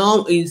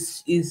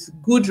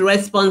good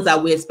response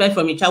that we expect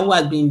from a child who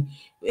has been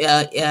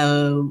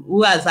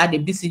who has had a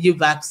BCG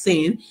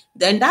vaccine,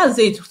 then that's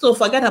it. So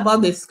forget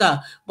about the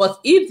scar. But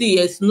if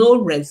there is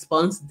no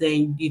response,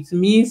 then it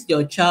means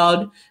your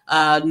child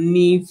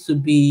needs to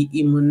be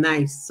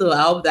immunized. So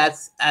I hope that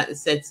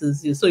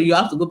settles you. So you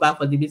have to go back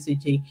for the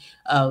BCG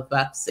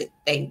vaccine.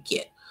 Thank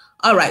you.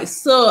 All right.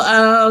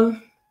 So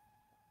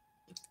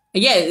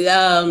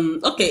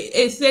okay.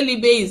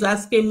 Selibe is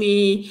asking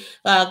me,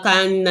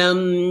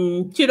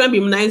 can children be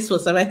immunized for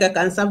cervical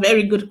cancer?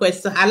 Very good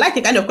question. I like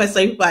the kind of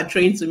question people are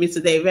throwing to me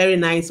today. Very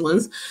nice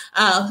ones.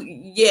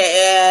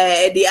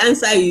 The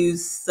answer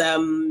is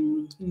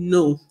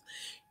no.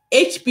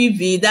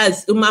 HPV,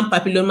 that's human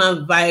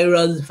papilloma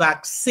virus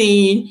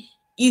vaccine,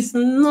 is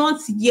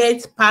not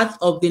yet part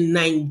of the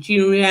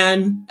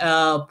Nigerian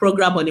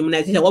program on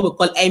immunization, what we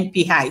call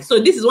NPI. So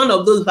this is one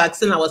of those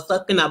vaccines I was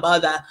talking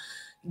about that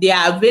they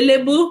are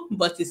available,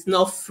 but it's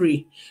not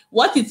free.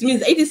 What it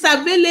means, it is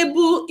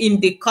available in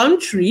the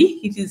country,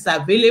 it is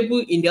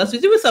available in the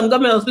hospital. Even some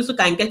government hospitals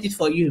can get it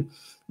for you,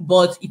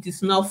 but it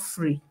is not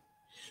free.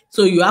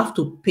 So you have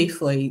to pay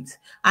for it.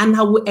 And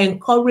I will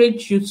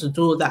encourage you to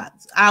do that.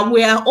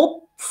 We are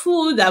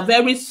hopeful that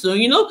very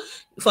soon,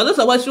 for those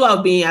of us who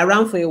have been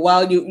around for a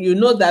while, you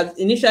know that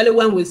initially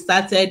when we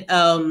started,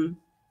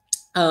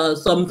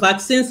 some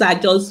vaccines are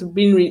just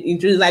being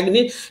introduced. Like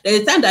there's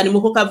a time that the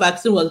pneumococcal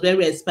vaccine was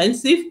very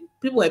expensive.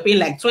 People were paying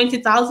like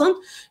 20,000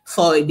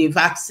 for the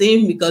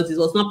vaccine because it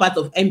was not part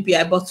of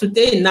NPI. But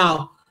today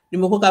now, the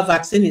pneumococcal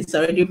vaccine is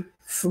already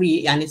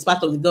free and it's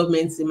part of the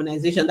government's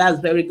immunization. That's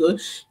very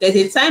good. There's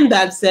a time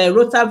that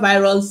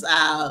rotavirus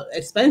are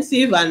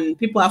expensive and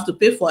people have to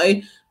pay for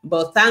it.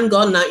 But thank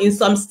God now in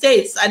some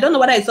states, I don't know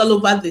whether it's all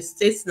over the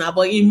states now,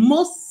 but in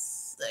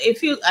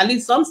at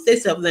least some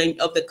states of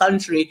the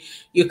country,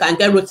 you can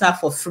get rota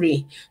for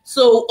free.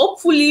 So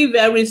hopefully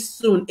very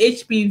soon,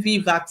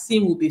 HPV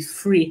vaccine will be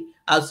free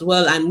as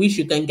well, and which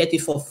you can get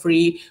it for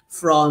free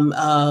from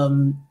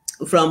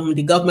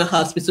the government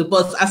hospital.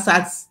 But as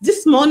at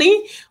this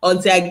morning,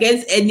 until I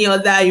get any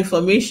other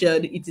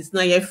information, it is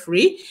not yet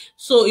free.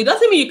 So it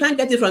doesn't mean you can't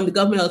get it from the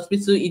government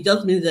hospital. It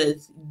just means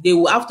that they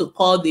will have to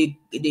call the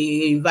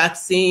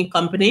vaccine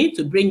company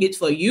to bring it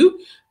for you,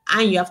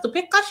 and you have to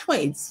pay cash for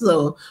it.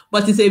 So,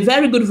 but it's a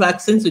very good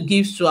vaccine to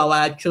give to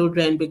our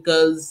children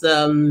because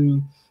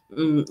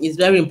it's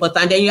very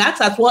important. Then you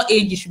ask at what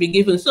age it should be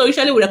given. So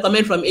usually we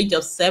recommend from age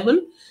of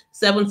 7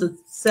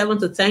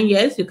 to 10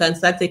 years. You can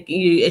start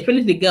taking,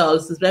 especially the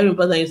girls, it's very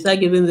important. You start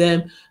giving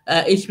them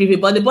HPV,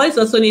 but the boys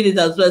also need it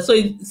as well. So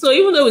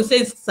even though we say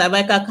it's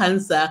cervical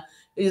cancer,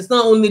 it's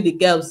not only the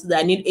girls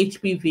that need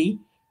HPV.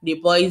 The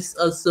boys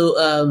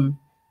also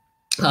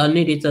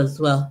need it as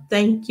well.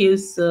 Thank you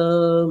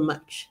so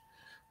much.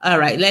 All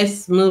right,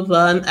 let's move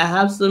on. I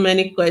have so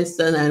many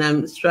questions and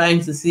I'm trying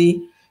to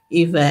see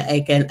if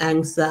I can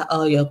answer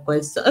all your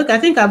questions. Okay, I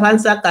think I've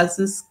answered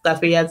Cassie's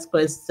Cafeya's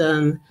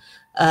question.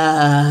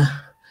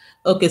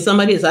 Okay,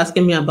 somebody is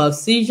asking me about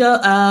seizure.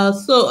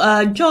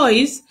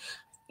 Joyce,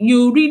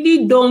 you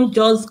really don't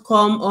just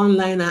come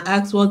online and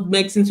ask what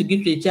medicine to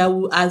give to a child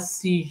who has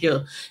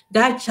seizure.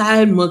 That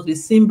child must be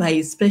seen by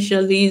a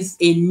specialist,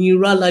 a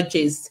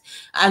neurologist,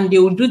 and they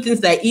will do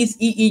things like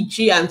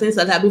EEG and things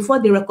like that before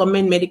they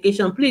recommend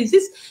medication. Please,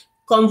 this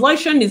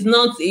convulsion is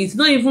not, it's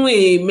not even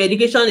a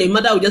medication a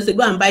mother will just say,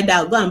 go and buy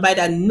that, go and buy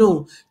that.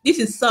 No, this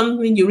is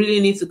something you really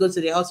need to go to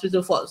the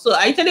hospital for. So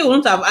I actually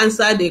wouldn't have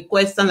answered a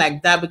question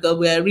like that because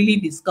we are really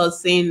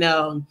discussing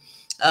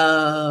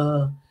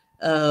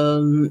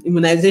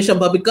immunization,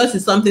 but because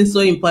it's something so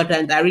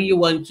important, I really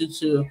want you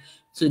to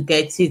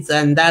get it,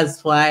 and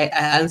that's why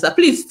I answer.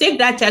 Please take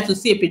that child to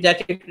see a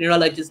pediatric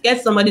neurologist.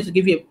 Get somebody to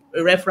give you a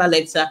referral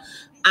letter,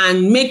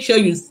 and make sure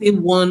you see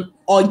one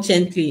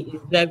urgently.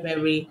 It's very,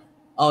 very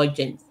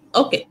urgent.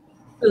 Okay.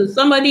 So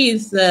somebody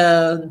is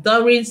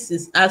Doris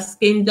is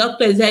asking,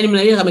 doctor, is there any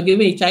immunization I'm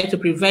giving a child to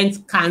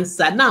prevent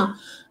cancer? Now,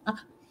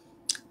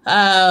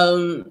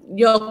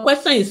 your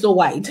question is so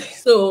wide.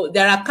 So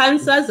there are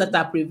cancers that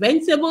are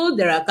preventable,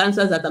 there are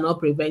cancers that are not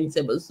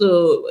preventable.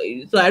 So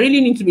I really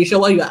need to be sure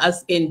what you're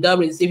asking,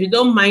 Doris. If you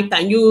don't mind,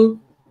 can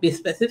you be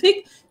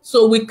specific?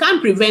 So we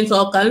can't prevent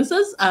all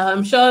cancers.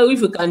 I'm sure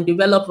if we can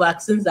develop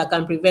vaccines that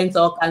can prevent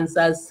all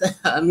cancers,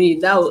 I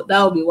mean, that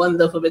would be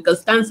wonderful,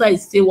 because cancer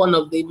is still one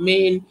of the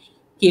main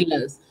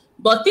killers.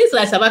 But things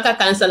like cervical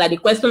cancer, like the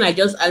question I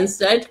just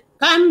answered,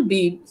 can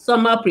be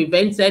somehow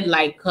prevented,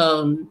 like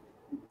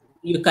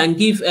you can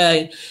give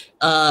a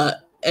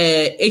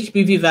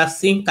HPV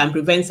vaccine can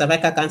prevent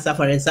cervical cancer,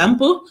 for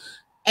example.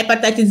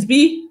 Hepatitis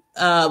B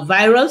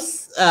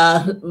virus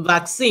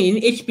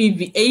vaccine,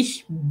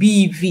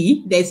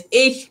 HBV, there's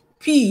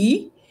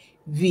HPV.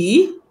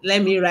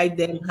 Let me write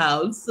them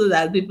out so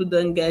that people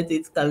don't get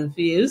it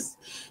confused.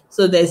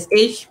 So there's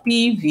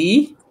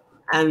HPV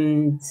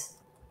and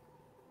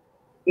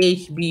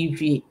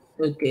HBV.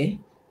 Okay.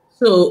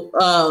 So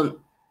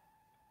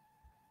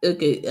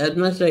okay, I'm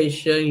not sure it's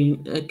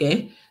showing.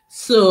 Okay,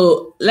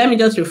 so let me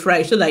just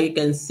refresh so that you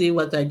can see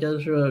what I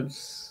just wrote.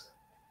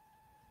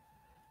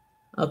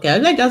 Okay,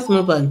 let's just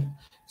move on.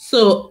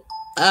 So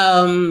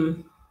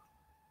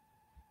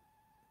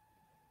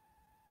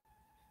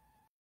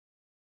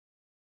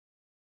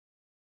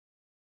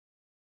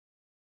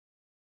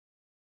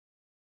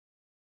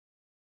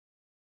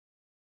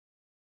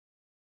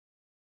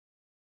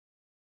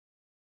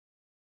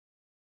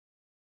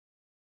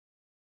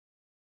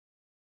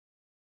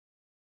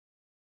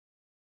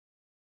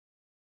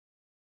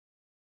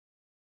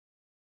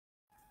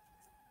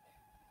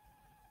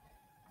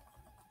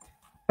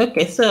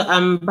okay, so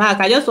I'm back.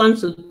 I just want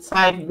to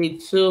type the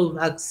two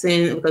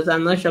vaccine because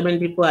I'm not sure many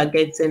people are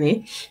getting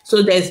it.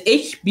 So there's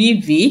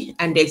HBV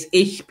and there's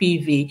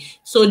HPV.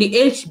 So the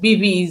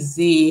HBV is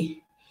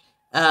the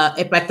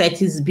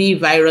hepatitis B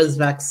virus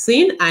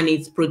vaccine, and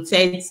it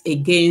protects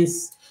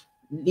against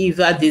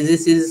liver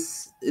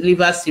diseases,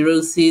 liver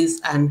cirrhosis,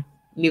 and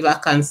liver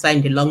cancer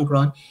in the long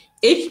run.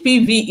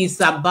 HPV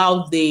is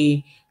about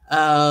the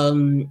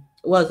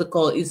what's it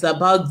called? It's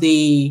about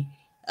the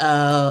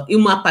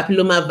human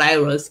papilloma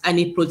virus, and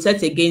it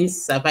protects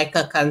against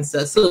cervical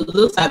cancer. So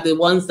those are the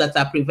ones that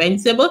are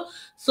preventable.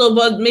 So,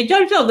 but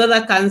majority of the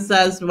other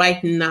cancers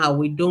right now,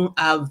 we don't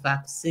have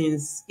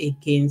vaccines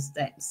against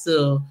them.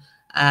 So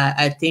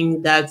I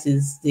think that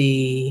is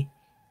the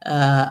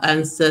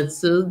answer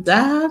to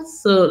that.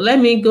 So let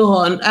me go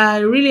on. I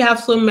really have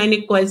so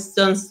many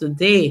questions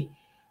today.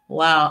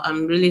 Wow,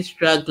 I'm really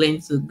struggling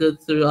to go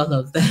through all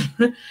of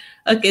them.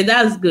 Okay,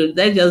 that's good.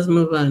 Let's just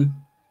move on.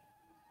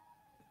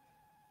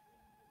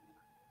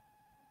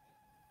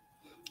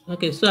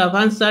 Okay, so I've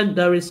answered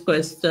Doris'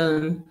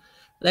 question.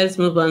 Let's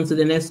move on to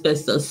the next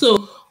question. So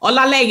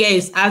Olaleye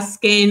is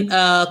asking,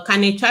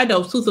 can a child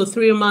of 2 to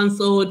 3 months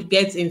old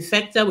get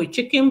infected with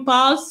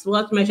chickenpox?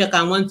 What measure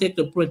can one take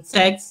to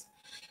protect?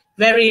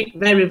 Very,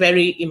 very,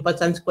 very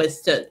important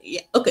question.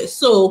 Yeah. Okay,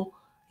 so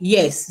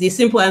yes, the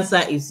simple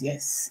answer is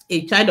yes.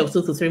 A child of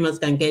 2 to 3 months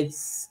can get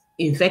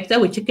infected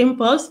with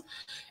chickenpox,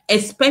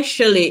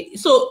 especially,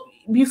 so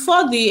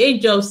before the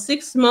age of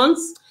 6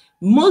 months,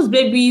 most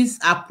babies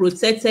are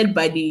protected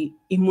by the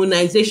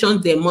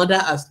immunization their mother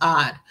has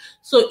had.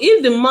 So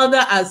if the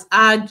mother has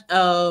had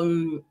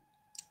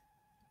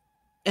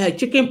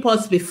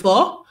chickenpox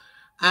before,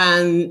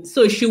 and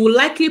so she will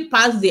likely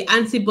pass the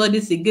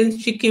antibodies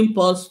against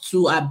chickenpox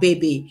to her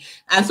baby.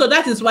 And so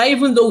that is why,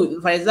 even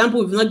though, for example,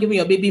 we've not given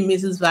your baby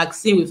measles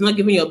vaccine, we've not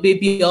given your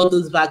baby all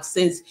those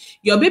vaccines,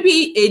 your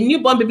baby, a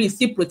newborn baby, is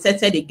still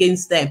protected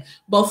against them.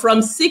 But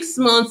from 6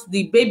 months,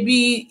 the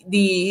baby,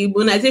 the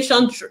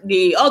immunization,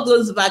 all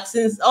those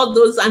vaccines, all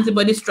those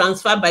antibodies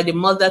transferred by the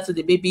mother to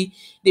the baby,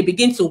 they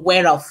begin to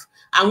wear off.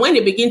 And when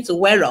they begin to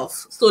wear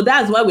off, so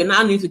that's why we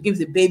now need to give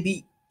the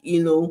baby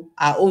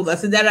our own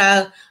vaccine.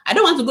 I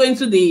don't want to go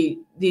into the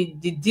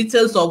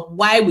details of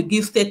why we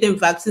give certain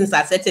vaccines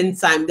at certain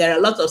time. There are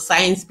a lot of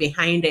science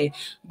behind it.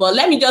 But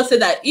let me just say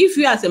that if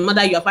you as a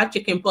mother, you have had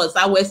chickenpox,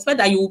 I will expect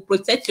that you will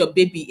protect your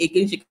baby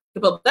against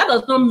chickenpox. That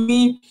does not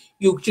mean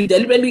you should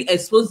deliberately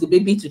expose the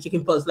baby to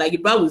chickenpox. Like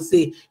Ibrahim would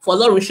say, for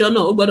in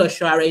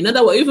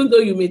other words, even though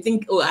you may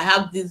think, oh, I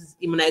have this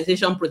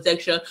immunization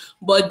protection,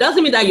 but it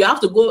doesn't mean that you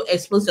have to go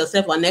expose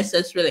yourself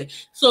unnecessarily.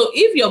 So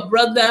if your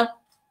brother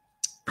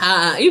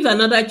if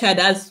another child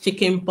has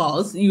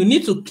chickenpox, you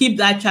need to keep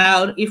that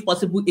child, if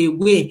possible,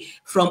 away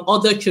from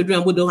other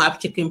children who don't have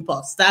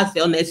chickenpox. That's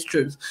the honest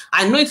truth.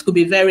 I know it could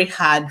be very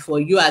hard for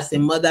you as a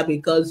mother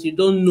because you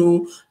don't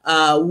know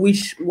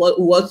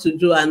what to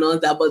do and all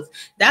that, but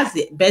that's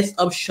the best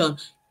option.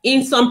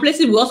 In some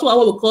places, we also have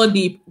what we call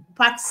the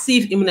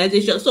passive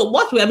immunization. So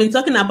what we have been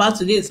talking about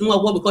today is more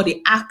of what we call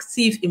the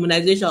active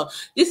immunization.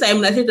 These are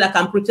immunizations that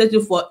can protect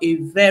you for a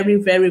very,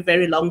 very,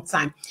 very long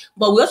time.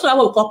 But we also have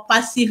what we call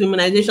passive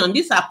immunization.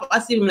 These are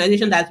passive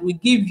immunization that will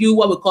give you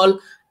what we call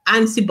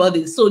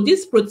antibodies. So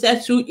this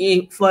protects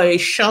you for a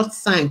short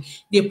time.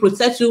 They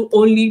protect you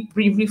only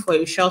briefly for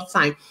a short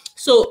time.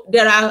 So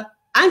there are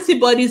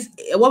antibodies,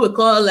 what we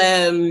call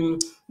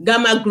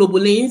gamma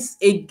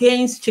globulins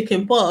against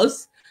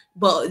chickenpox,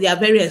 but they are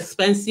very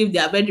expensive. They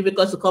are very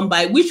difficult to come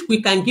by, which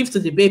we can give to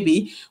the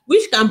baby,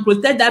 which can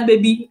protect that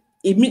baby.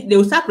 They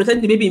will start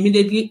protecting the baby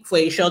immediately for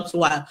a short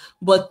while,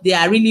 but they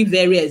are really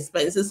very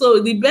expensive.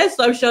 So the best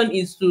option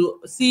is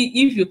to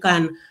see if you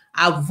can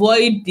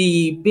avoid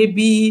the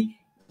baby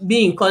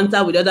being in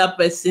contact with other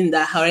person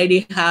that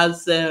already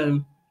has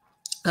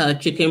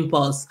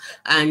chickenpox,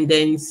 and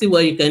then see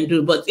what you can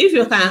do. But if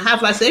you can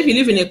have access, if you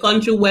live in a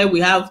country where we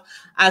have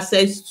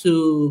access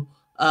to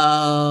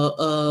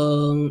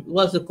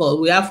what's it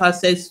called? We have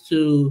access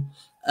to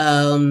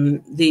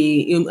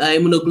the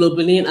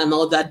immunoglobulin and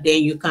all that,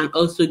 then you can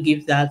also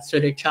give that to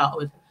the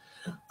child.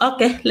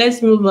 Okay,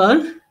 let's move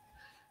on.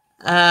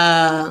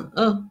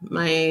 Oh,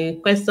 my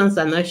questions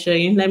are not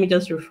showing. Let me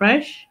just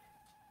refresh.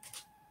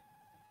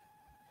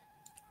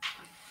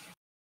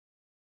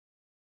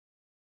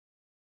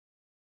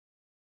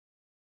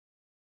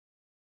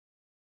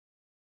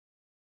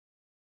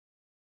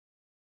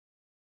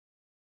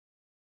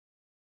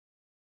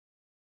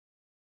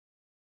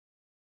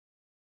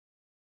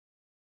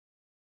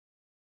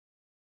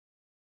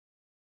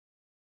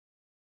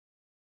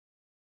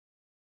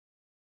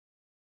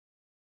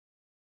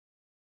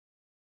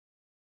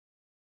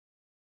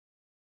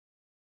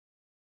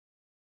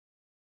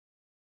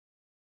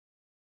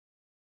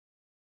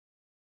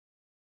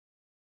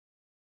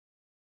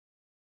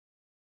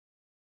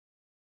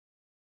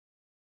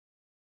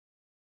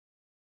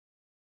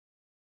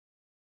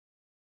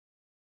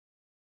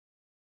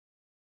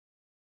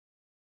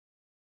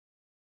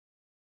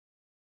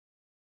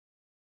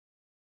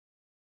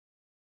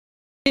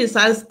 Is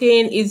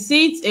asking, is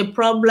it a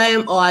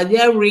problem or are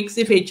there risks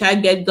if a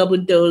child gets double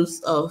dose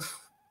of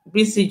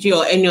BCG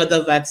or any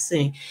other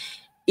vaccine?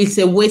 It's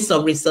a waste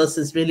of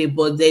resources, really,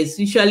 but there's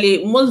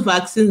usually, most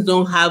vaccines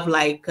don't have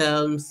like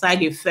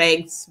side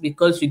effects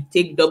because you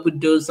take double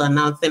dose or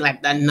nothing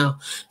like that now.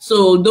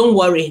 So don't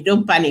worry,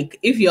 don't panic.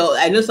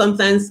 I know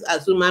sometimes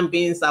as human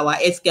beings, our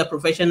healthcare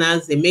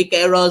professionals, they make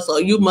errors,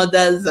 or you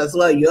mothers as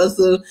well, you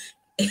also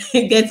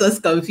get us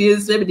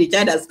confused. Maybe the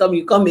child has come,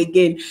 you come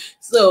again.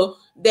 So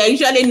there's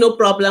usually no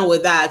problem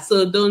with that.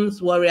 So don't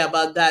worry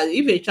about that.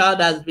 If a child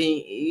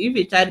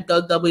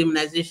got double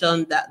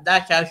immunization,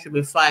 that child should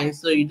be fine.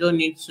 So you don't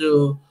need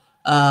to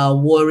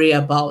worry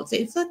about it.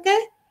 It's okay.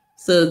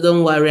 So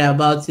don't worry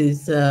about it.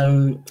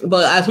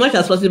 But as much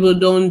as possible,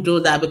 don't do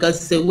that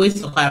because it's a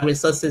waste of our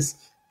resources.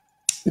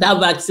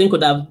 That vaccine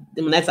could have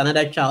immunized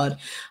another child.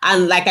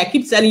 And like I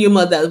keep telling you,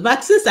 mothers,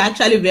 vaccines are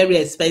actually very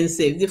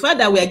expensive. The fact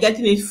that we are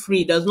getting it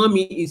free does not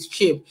mean it's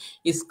cheap.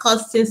 It's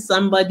costing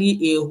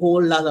somebody a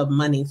whole lot of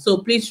money.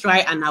 So please try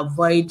and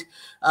avoid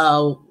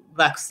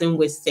vaccine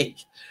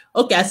wastage.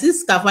 Okay, I see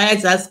Skafaya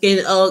is asking,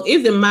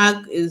 if the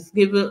mark is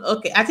given.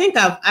 Okay, I think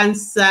I've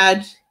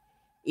answered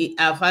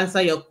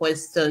your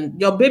question.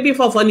 Your baby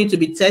for need to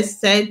be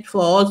tested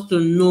for us to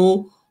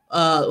know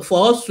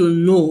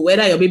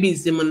whether your baby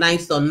is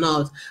immunized or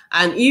not.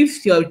 And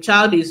if your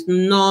child is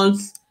not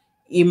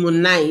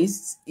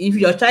immunized, if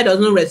your child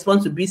doesn't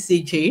respond to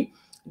BCG,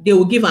 they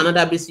will give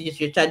another BCG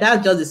to your child.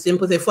 That's just the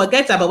simple thing.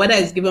 Forget about whether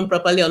it's given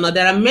properly or not.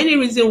 There are many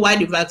reasons why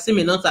the vaccine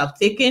may not have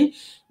taken,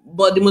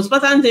 but the most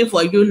important thing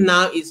for you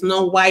now is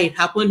not why it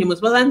happened. The most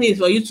important thing is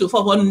for you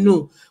to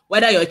know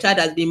whether your child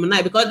has been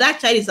immunized, because that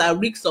child is at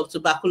risk of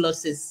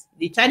tuberculosis.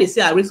 The child is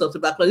still at risk of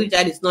tuberculosis. The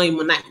child is not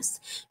immunized.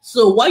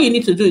 So what you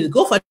need to do is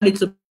go for the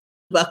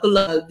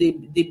tuberculosis,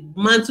 the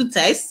mantle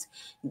test.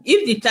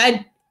 If the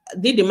child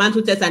did the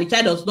mantle test and the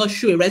child does not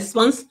show a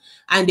response,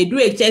 and they do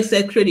a chest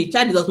X-ray, the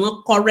child does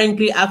not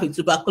currently have a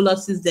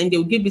tuberculosis, then they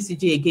will give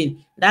BCG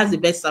again. That's the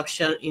best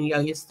option in your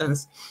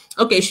instance.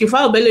 Okay,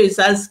 Shifa Obelo is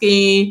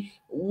asking,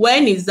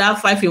 when is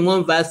that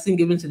 5-in-1 vaccine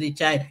given to the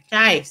child?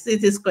 Child, see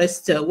this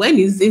question. When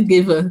is it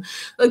given?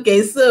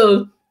 Okay,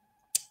 so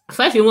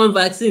 5-in-1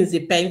 vaccine is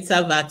the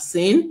Penta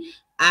vaccine,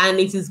 and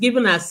it is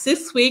given at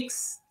 6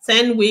 weeks,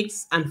 10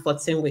 weeks, and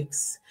 14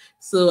 weeks.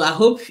 So I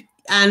hope,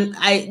 and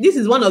this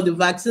is one of the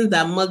vaccines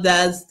that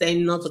mothers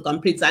tend not to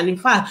complete. And in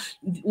fact,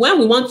 when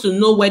we want to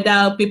know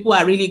whether people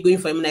are really going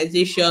for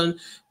immunization,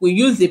 we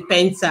use the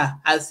Penta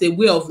as a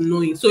way of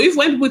knowing. So if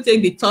when people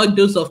take the 3rd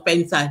dose of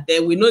Penta,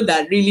 then we know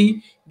that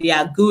really they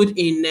are good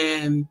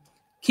in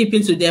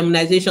keeping to the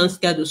immunization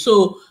schedule.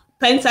 So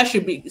Penta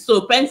should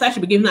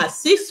be given at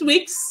 6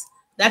 weeks.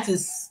 That's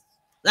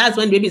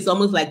when the baby is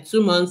almost like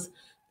 2 months.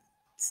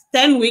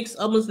 10 weeks,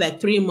 almost like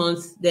 3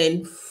 months,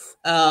 then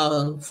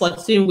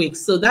 14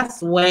 weeks. So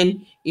that's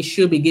when it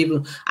should be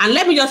given. And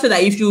let me just say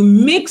that if you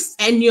mix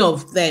any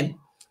of them,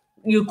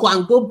 you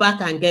can go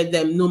back and get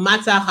them no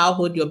matter how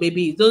old your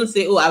baby is. Don't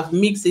say, oh, I've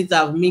mixed it,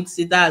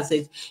 that's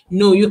it.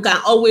 No, you can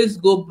always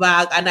go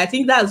back. And I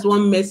think that's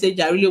one message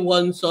I really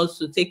want us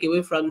to take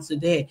away from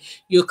today.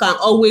 You can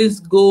always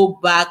go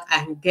back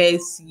and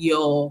get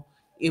your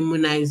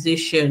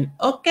immunization.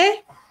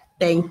 Okay,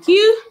 thank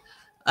you.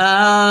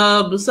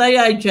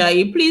 Busaya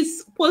Ajayi,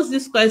 please post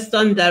this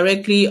question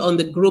directly on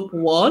the group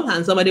wall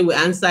and somebody will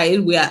answer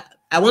it.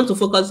 I want to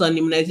focus on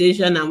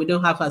immunization and we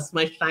don't have as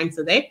much time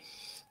today.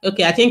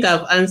 Okay, I think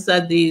I've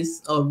answered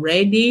this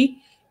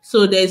already.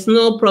 So there's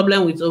no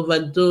problem with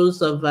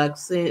overdose of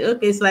vaccine.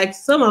 Okay, it's like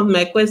some of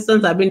my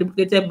questions have been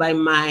duplicated by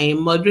my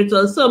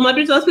moderators. So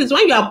moderators, please,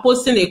 when you are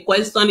posting a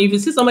question, if you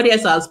see somebody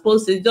else has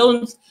posted,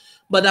 don't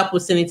bother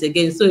posting it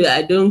again. So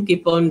I don't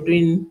keep on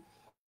doing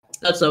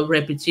lots of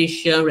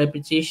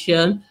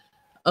repetition.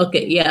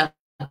 Okay, yeah.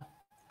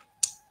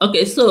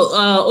 Okay, so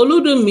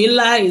Oludu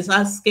Mila is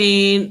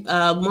asking,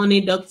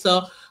 morning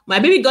doctor, my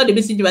baby got the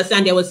BCG vaccine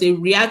and there was a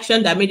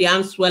reaction that made the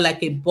arm swell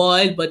like a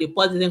boil, but the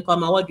pulse didn't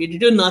come out. What did you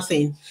do?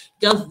 Nothing.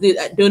 Just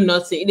do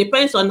nothing. It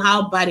depends on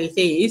how bad it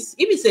is.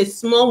 If it's a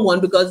small one,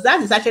 because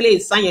that is actually a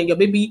sign your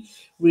baby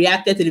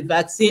reacted to the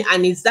vaccine,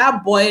 and it's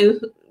that boil,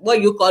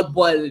 what you call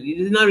boil.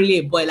 It's not really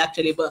a boil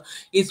actually, but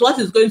it's what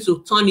is going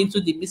to turn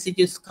into the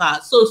BCG scar.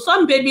 So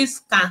some babies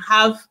can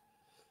have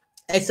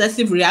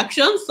excessive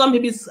reaction. Some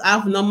babies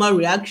have normal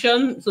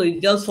reaction, so it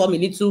just form a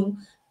little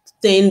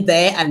stain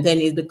there, and then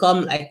it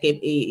become like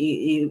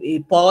a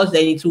pulse,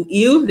 then it will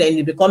heal, then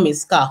it become a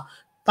scar.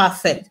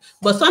 Perfect.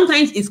 But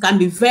sometimes it can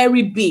be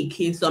very big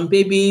in some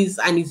babies,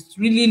 and it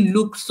really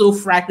looks so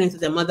frightening to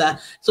the mother.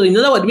 So in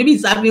other words, the baby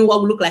is having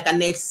what will look like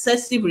an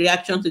excessive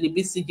reaction to the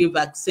BCG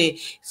vaccine.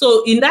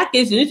 So in that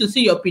case, you need to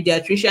see your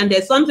pediatrician.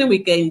 There's something we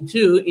can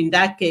do in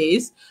that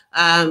case.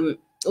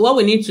 What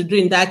we need to do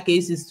in that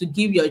case is to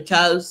give your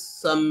child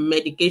some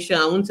medication.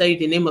 I won't tell you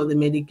the name of the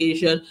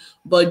medication,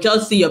 but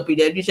just see your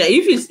pediatrician.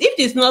 If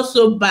it's not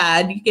so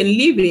bad, you can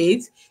leave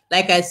it.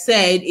 Like I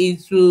said,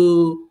 it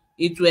will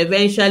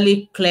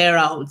eventually clear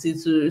out.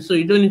 So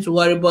you don't need to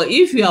worry. But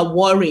if you are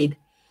worried,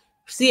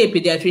 see a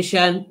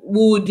pediatrician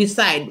who will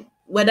decide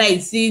whether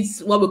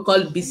it's what we call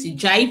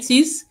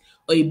BCGitis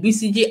or a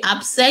BCG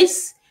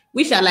abscess,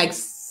 which are like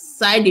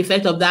side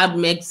effect of that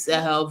mix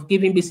of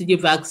giving BCG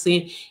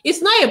vaccine.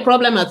 It's not a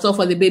problem at all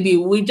for the baby.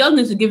 We just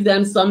need to give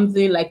them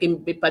something like a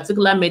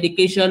particular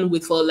medication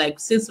for like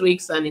 6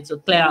 weeks and it will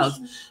clear out.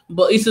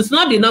 But it's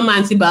not the normal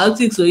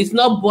antibiotics, so it's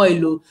not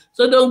boilo.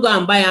 So don't go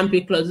and buy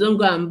ampiclox. Don't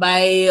go and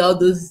buy all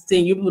those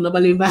things you people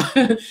normally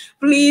buy.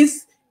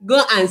 Please go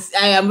and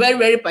I am very,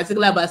 very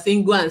particular about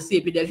saying go and see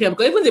a pediatrician,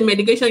 because even the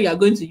medication you are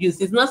going to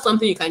use is not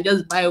something you can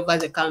just buy over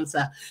the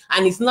counter,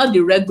 and it's not the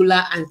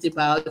regular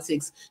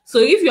antibiotics. So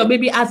if your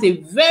baby has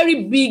a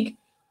very big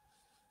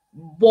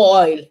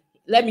boil,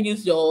 let me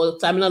use your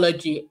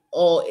terminology,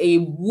 or a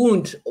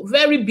wound,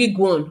 very big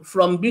one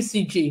from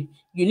BCG,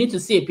 you need to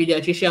see a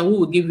pediatrician who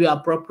will give you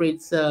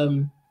appropriate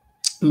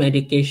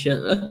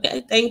medication.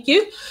 Okay, thank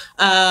you.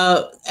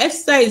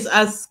 Esther is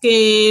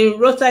asking,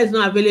 Rota is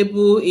not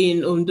available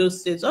in Ondo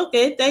State.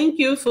 Okay, thank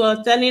you for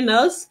telling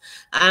us.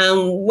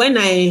 When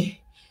I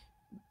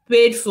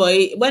paid for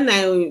it, when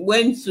I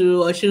went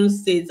to Osun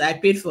State, I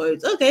paid for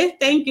it. Okay,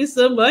 thank you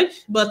so much.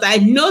 But I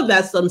know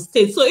that some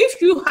states, so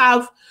if you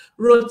have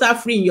Rota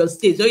free in your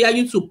state, so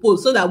you to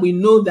post so that we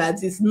know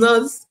that it's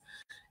not.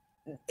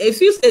 A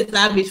few states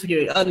have it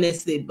free,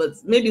 honestly, but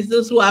maybe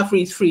those who are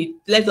free is free.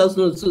 Let us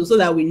know too, so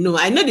that we know.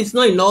 I know it's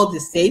not in all the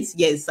states.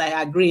 Yes,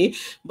 I agree.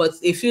 But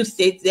a few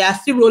states, they are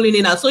still rolling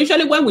in out. So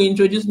usually when we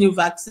introduce new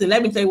vaccine,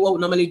 let me tell you what we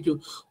normally do.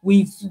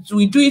 We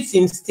do it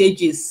in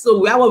stages. So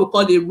we have what we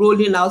call a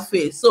rolling out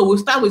phase. So we'll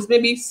start with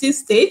maybe 6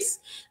 states,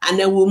 and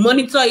then we'll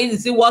monitor it.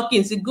 Is it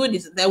working? Is it good?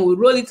 Then we'll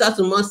roll it out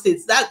to more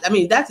states.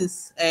 That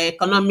is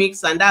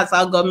economics, and that's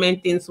how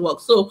government things work.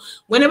 So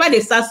whenever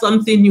they start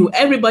something new,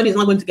 everybody is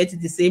not going to get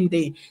it the same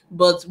day.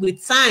 But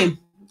with time,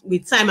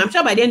 I'm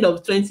sure by the end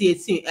of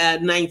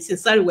 2019,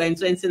 sorry, we're in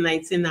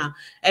 2019 now,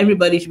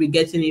 everybody should be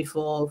getting it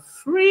for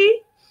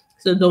free.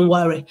 So don't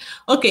worry.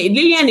 Okay,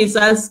 Lillian is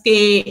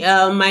asking,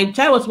 my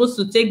child was supposed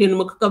to take the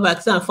pneumococcal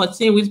vaccine at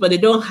 14 weeks, but they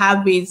don't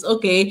have it.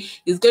 Okay,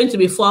 it's going to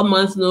be 4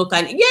 months. No,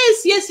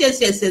 yes.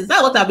 That's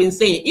what I've been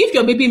saying. If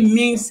your baby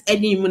missed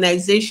any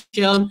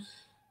immunization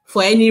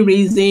for any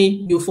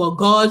reason, you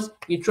forgot,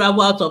 you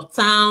travel out of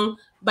town.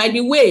 By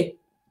the way,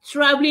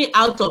 traveling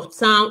out of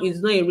town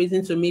is not a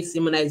reason to miss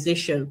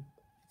immunization.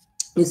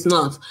 It's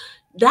not.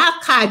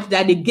 That card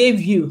that they gave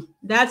you,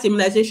 that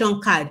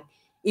immunization card,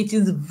 it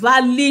is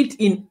valid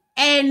in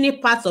any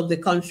part of the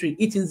country.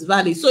 It is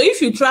valid. So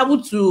if you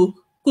travel to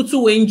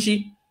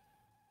Kutuwenji,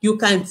 you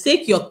can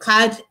take your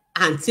card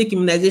and take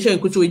immunization in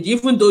Kutuwenji,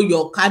 even though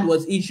your card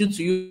was issued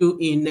to you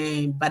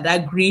in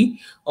Badagry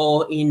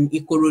or in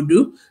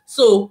Ikorodu.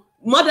 So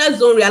mothers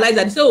don't realize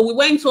that. So we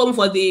went home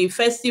for the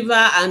festival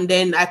and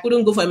then I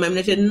couldn't go for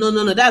immunization.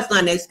 No, that's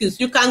not an excuse.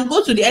 You can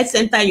go to the health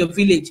center in your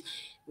village.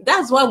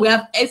 That's why we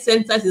have health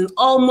centers in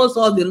almost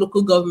all the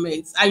local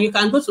governments, and you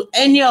can go to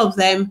any of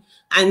them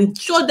and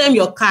show them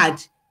your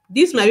card.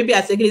 This might be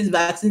a second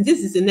vaccine. This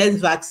is the next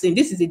vaccine.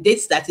 This is the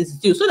date that is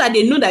due, so that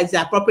they know that it's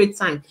the appropriate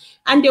time,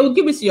 and they will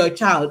give it to your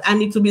child,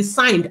 and it will be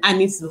signed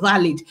and it's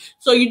valid.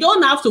 So you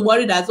don't have to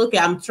worry that, okay,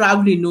 I'm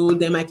traveling, no,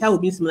 then my child will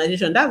be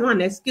immunization. That's not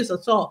an excuse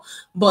at all.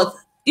 But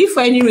if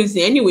for any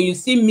reason, anyway, you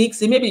see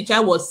mixing, maybe the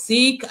child was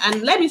sick,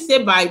 and let me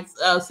say by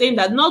saying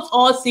that not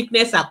all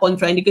sickness are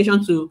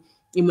contraindication to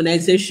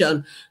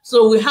immunization.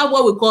 So we have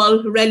what we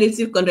call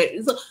relative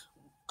contraindication. So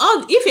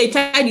if a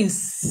child is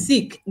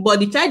sick, but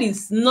the child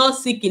is not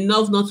sick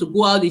enough not to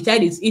go out, the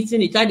child is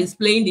eating, the child is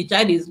playing, the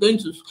child is going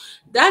to,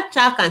 that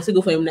child can still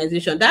go for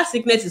immunization. That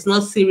sickness is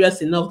not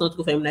serious enough not to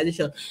go for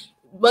immunization.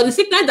 But the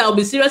sickness that will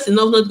be serious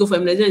enough not to go for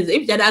immunization is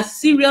if the child has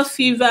serious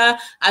fever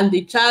and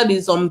the child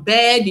is on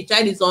bed, the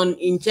child is on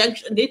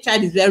injection, the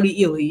child is very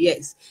ill,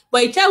 yes.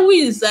 But a child who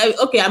is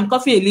okay, I'm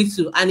coughing a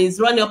little and is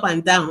running up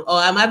and down, or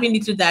I'm having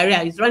little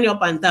diarrhea, is running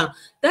up and down,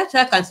 that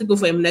child can still go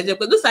for immunization.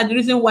 But those are the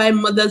reasons why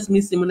mothers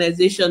miss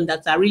immunization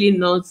that are really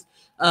not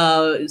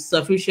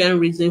sufficient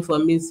reason for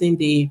missing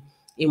the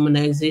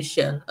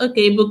immunization.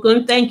 Okay,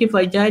 Bukun, thank you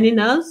for joining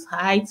us.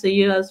 Hi to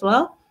you as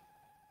well.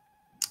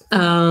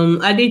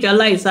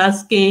 Adijala is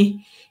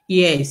asking,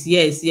 yes.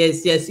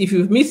 If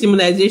you've missed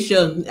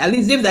immunization, at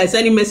least if there's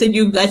any message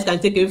you guys can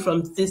take away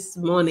from this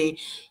morning,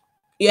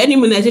 any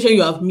immunization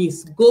you have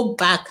missed, go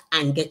back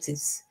and get it.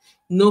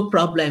 No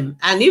problem.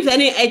 And if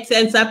any health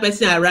center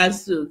person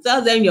arrives to,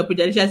 tell them your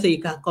pediatrician say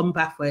you can come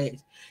back for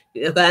it.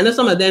 Because I know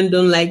some of them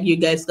don't like you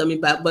guys coming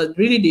back, but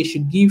really they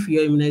should give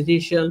your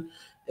immunization.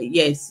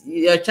 Yes,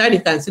 your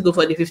child can still go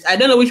for the 15. I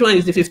don't know which one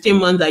is the 15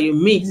 months that you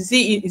missed.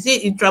 You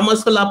see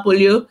intramuscular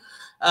polio.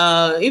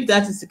 If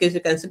that is the case, you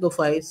can still go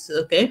for it.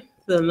 Okay,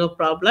 so no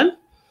problem.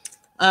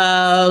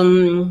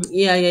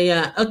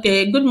 Yeah.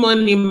 Okay, good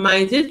morning. My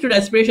is it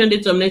respiration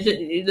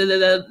determination?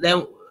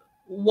 Then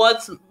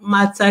what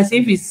matters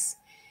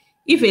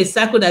if a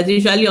cycle that's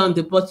usually on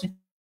the bottle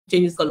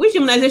changes color? Which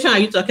immunization are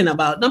you talking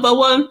about? Number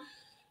one,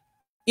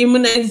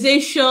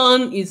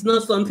 immunization is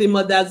not something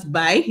mothers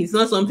buy. It's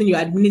not something you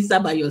administer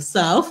by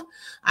yourself.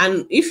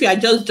 And if you are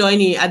just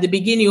joining at the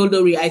beginning,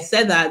 Olori, I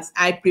said that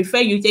I prefer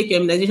you take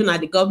your immunization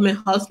at the government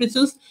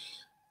hospitals,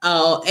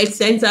 health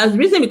centers.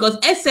 Reason because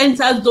health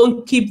centers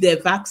don't keep their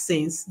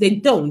vaccines. They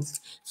don't.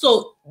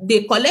 So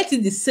they collect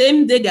it the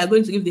same day they are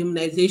going to give the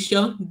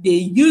immunization. They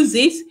use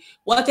it.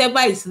 Whatever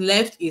is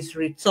left is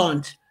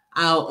returned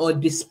or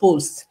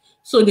disposed.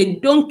 So they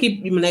don't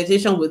keep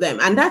immunization with them.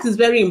 And that is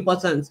very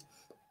important.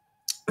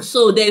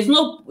 So there's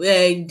no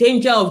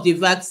danger of the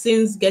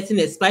vaccines getting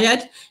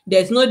expired.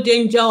 There's no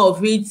danger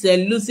of it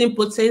losing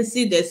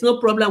potency. There's no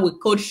problem with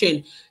cold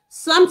chain.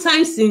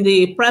 Sometimes in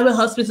the private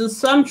hospitals,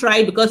 some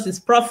try because it's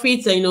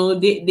profits, they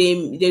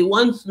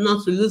want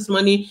not to lose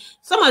money.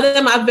 Some of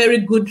them have very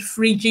good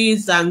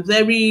fridges and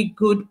very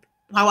good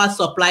power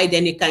supply,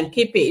 then they can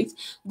keep it.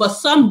 But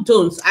some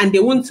don't, and they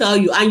won't tell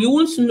you, and you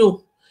won't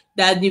know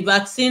that the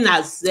vaccine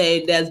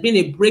there's been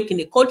a break in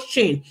the cold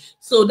chain.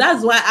 So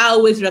that's why I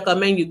always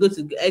recommend you go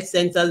to health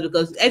centers,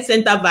 because health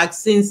center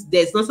vaccines,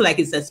 there's nothing like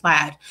it's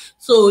expired.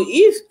 So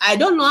if I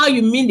don't know how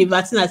you mean the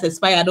vaccine has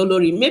expired,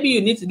 Olori, maybe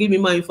you need to give me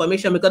more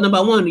information, because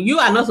number one, you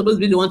are not supposed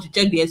to be the one to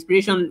check the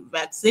expiration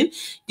vaccine.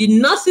 The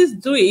nurses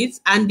do it,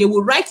 and they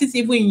will write it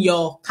even in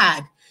your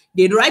card.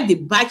 They write the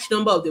batch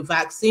number of the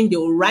vaccine. They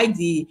will write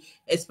the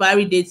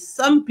expiry date.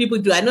 Some people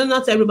do. I know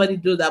not everybody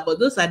do that, but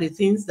those are the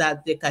things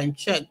that they can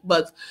check.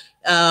 But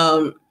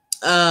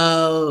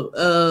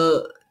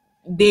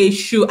they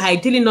should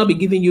ideally not be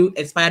giving you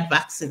expired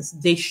vaccines.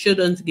 They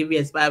shouldn't give you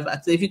expired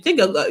vaccines. If you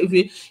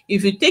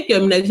take your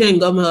immunization in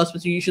government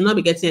hospital, you should not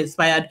be getting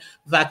expired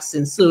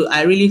vaccines. So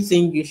I really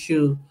think you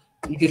should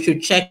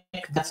check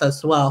that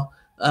as well.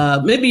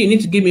 Maybe you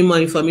need to give me more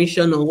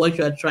information on what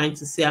you are trying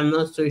to say. I'm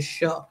not so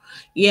sure.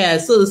 Yeah,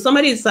 so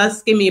somebody is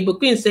asking me,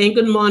 Bukun is saying,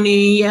 good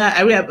morning.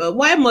 Yeah,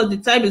 why must the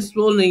type be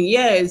swollen?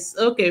 Yes,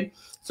 okay.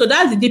 So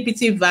that's the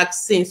DPT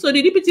vaccine. So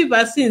the DPT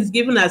vaccine is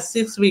given at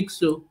 6 weeks.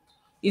 So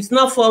it's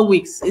not 4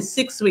 weeks, it's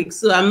 6 weeks.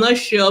 So I'm not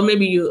sure,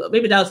 maybe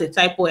that was a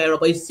typo error,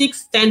 but it's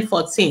 6, 10,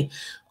 14.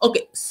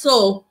 Okay,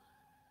 so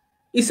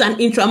it's an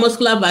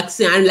intramuscular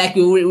vaccine, and like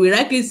we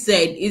rightly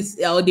said, it's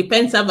the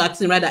Penta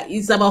vaccine rather.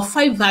 It's about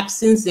 5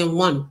 vaccines in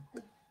one.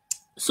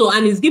 So,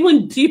 and it's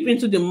given deep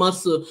into the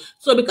muscle.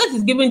 So because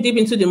it's given deep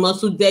into the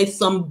muscle, there's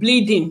some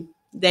bleeding.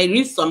 there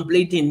is some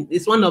bleeding.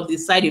 It's one of the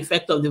side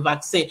effects of the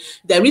vaccine.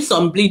 There is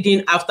some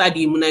bleeding after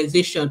the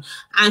immunization.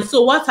 And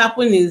so what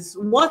happens is,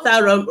 what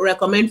I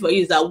recommend for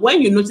you is that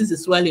when you notice the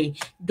swelling,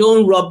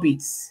 don't rub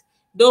it.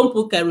 Don't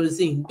put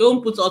kerosene.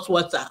 Don't put hot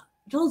water.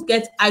 Just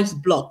get ice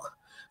block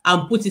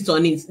and put it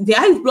on it. The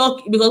ice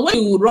block, because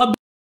when you rub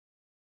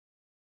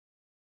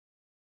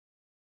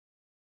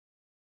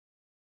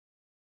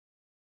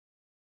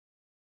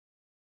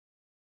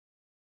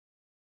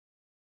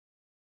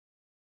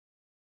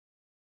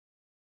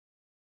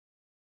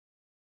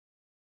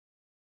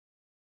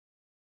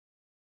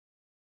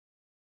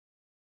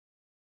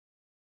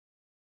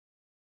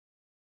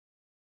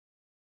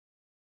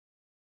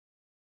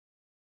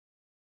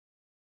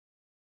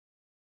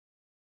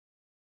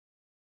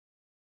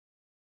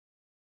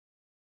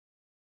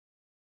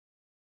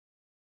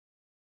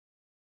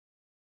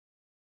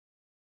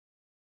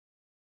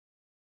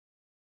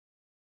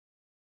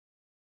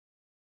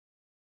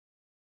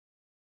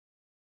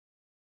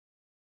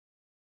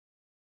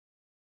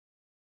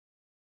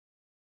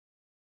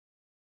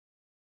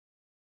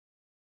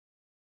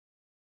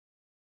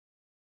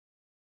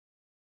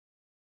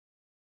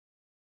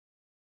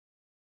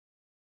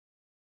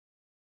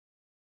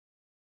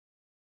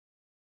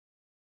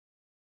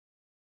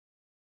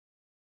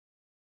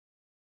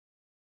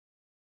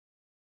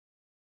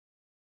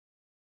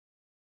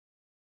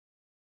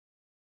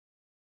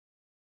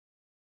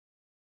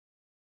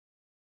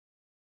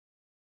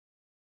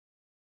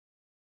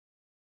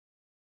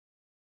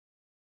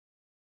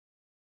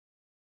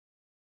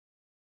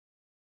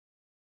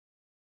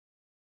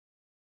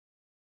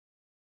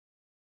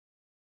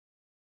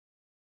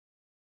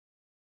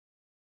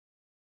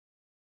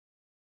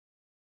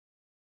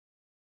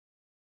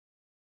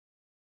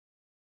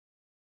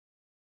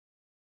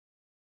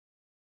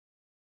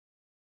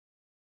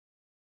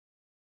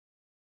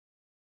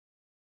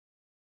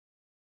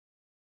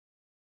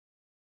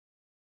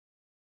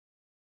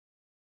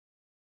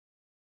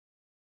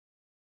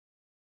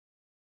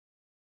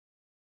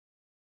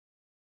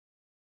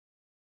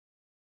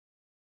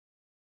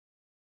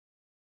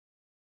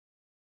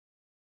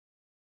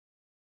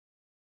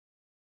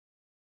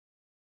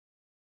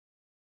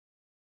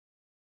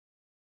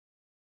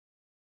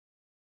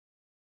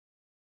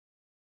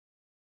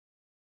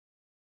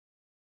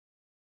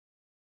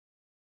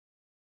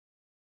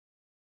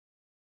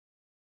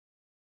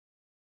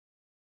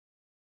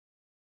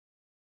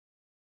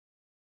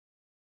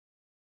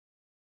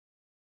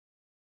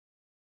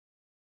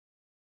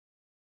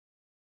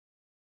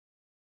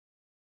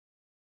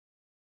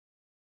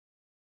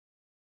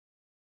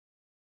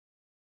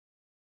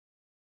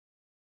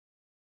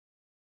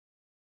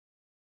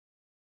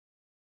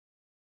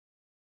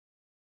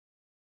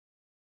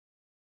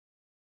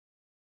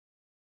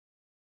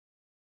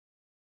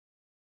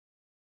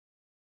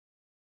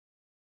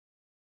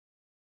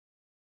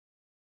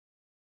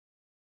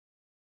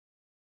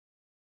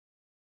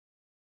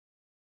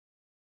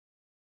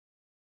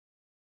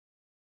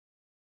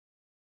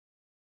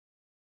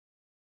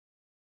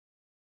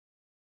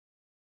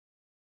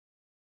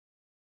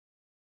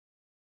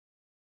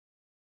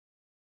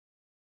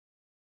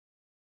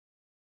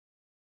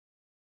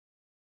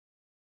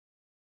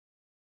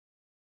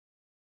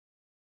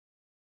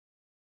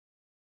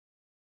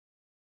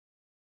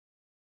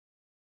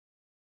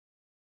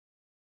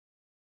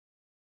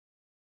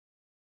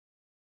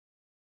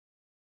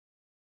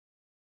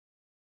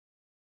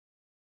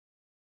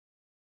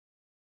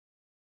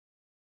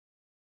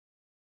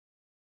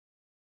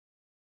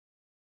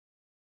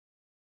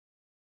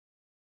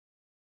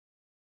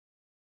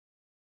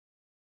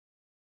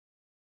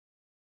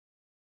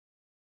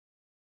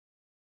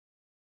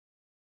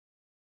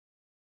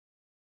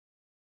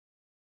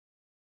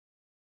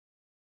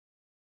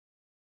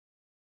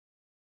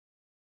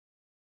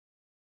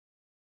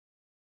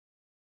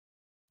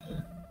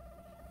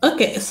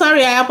Okay,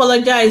 sorry, I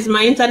apologize.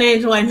 My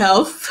internet went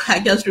off. I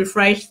just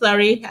refreshed.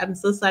 Sorry, I'm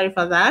so sorry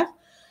for that.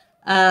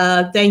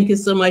 Thank you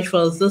so much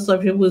for those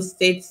of you who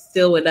stayed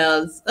still with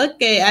us.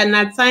 Okay, and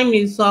our time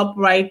is up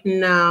right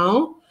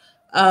now.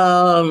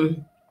 Oh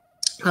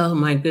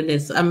my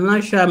goodness, I'm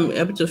not sure I'm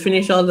able to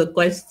finish all the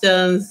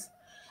questions.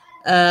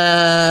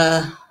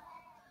 Uh,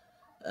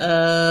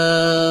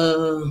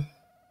 uh,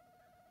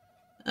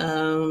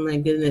 Oh my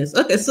goodness.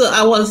 Okay, so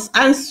I was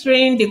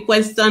answering the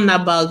question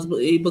about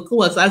Ibuku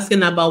was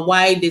asking about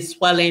why the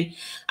swelling.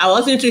 I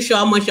wasn't too sure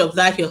how much of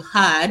that you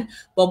had,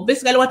 but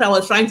basically what I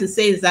was trying to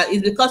say is that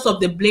it's because of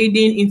the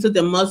bleeding into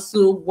the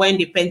muscle when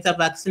the penta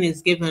vaccine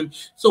is given.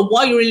 So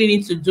what you really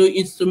need to do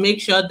is to make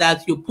sure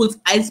that you put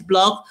ice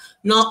block,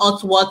 not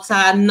hot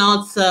water,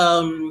 not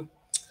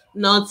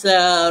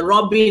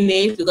rubbing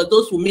it, because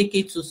those will make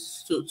it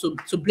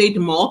to bleed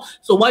more.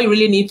 So what you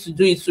really need to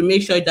do is to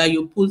make sure that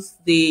you put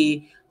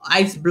the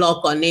ice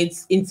block on it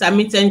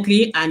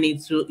intermittently, and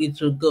it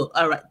will go.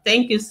 All right,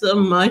 thank you so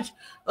much.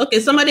 Okay,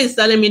 somebody is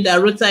telling me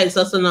that Rota is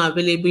also not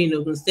available in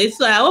Ogun State,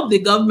 so I hope the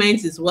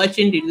government is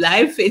watching the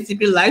live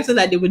ATP live so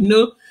that they would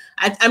know.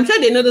 I'm sure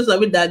they know those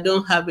of it that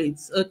don't have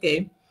it.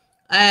 Okay.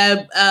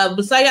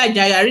 Busaya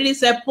Jaya really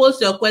said,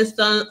 post your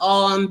question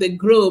on the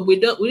group. We're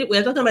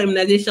talking about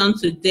immunization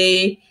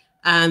today,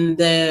 and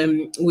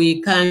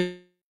we can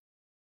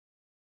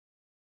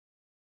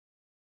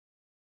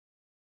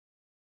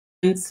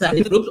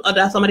group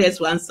or somebody else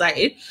will answer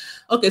it.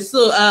 Okay,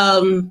 so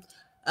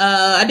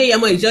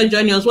Adeyemo is just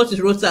joining us. What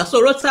is Rota?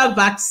 So Rota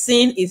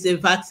vaccine is a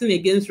vaccine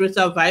against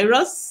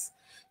rotavirus.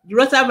 The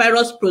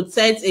rotavirus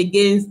protects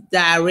against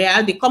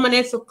diarrhea. The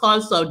commonest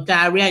cause of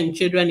diarrhea in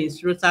children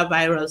is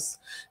rotavirus.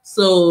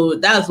 So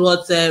that's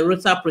what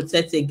Rota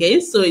protects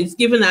against. So it's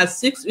given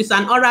as it's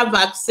an oral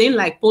vaccine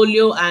like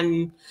polio,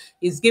 and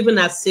it's given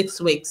as 6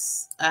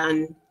 weeks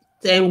and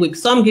 10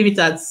 weeks. Some give it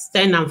at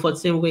 10 and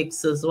 14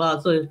 weeks as well.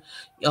 So,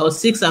 or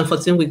 6 and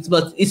 14 weeks,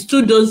 but it's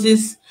 2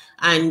 doses,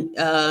 and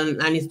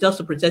it's just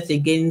to protect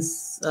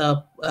against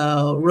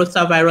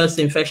rotavirus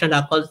infection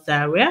that causes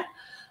diarrhea.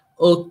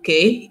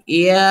 Okay,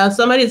 yeah.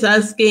 Somebody is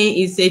asking,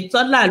 is a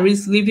toddler at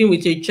risk living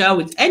with a child?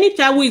 With any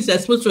child who is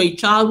exposed to a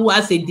child who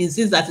has a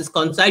disease that is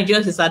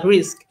contagious is at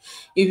risk.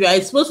 If you are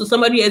exposed to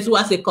somebody else who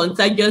has a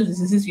contagious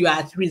disease, you are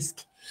at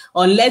risk,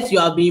 unless you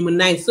are being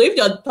immunized. So if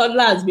your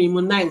toddler has been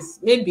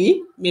immunized,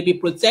 maybe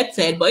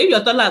protected. But if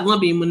your toddler has not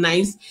been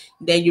immunized,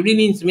 then you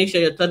really need to make sure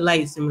your toddler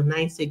is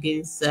immunized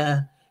against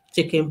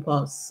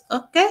chickenpox.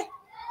 Okay.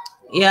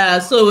 Yeah.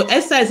 So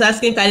Esther is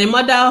asking, can a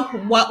mother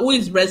who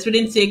is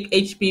breastfeeding take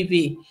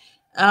HPV?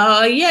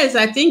 Yes,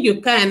 I think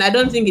you can. I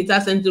don't think it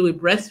has to do with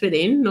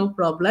breastfeeding. No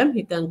problem.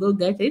 You can go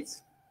get it.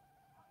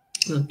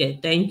 Okay.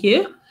 Thank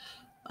you.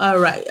 All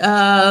right.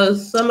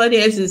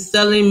 Somebody else is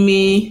telling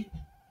me.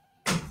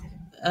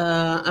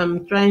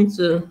 I'm trying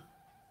to.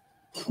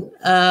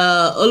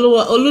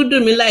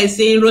 Oludumila is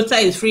saying Rota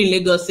is free in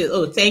Lagos State.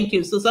 Oh, thank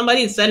you. So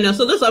somebody is telling us.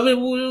 So those of you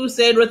who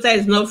say Rota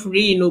is not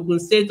free in Ogun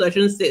State or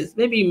Osun State,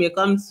 maybe you may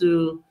come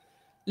to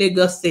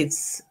Lagos State,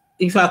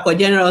 if I call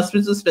General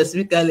Hospital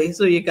specifically,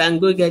 so you can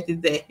go get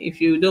it there if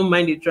you don't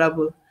mind the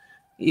travel.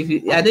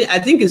 I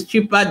think it's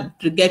cheaper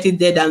to get it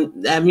there than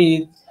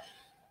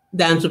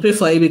to pay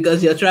for it,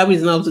 because your travel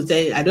is not up to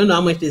 10. I don't know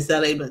how much they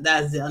sell it, but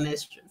that's the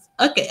honest truth.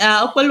 Okay,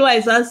 Opolwa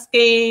is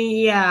asking,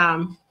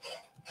 yeah.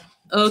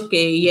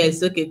 Okay,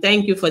 yes, okay.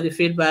 Thank you for the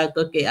feedback.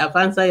 Okay, I've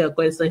answered your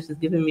question. She's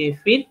giving me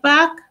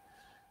feedback.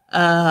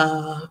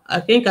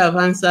 I think I've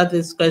answered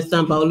this question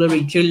about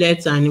Olori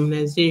Juliet and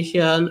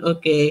immunization.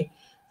 Okay,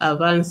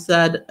 I've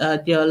answered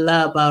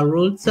Diola about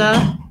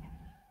Rota.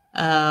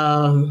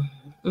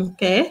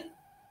 Okay.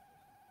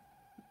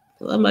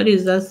 Somebody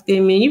is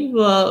asking me,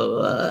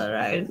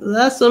 right.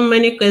 There's so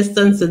many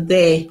questions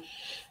today.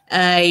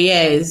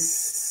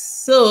 Yes.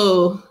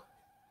 So,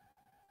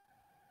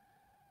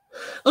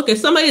 okay,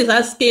 somebody is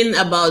asking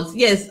about,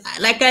 yes,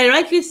 like I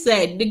rightly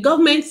said, the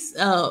government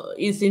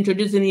is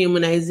introducing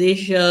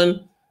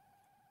immunization,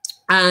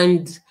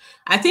 and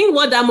I think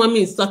what that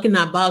mommy is talking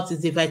about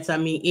is the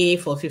vitamin A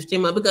for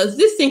 15 months, because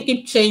this thing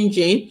keeps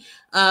changing.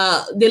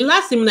 The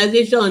last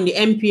immunization on the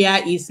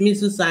MPR is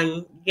measles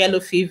and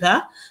yellow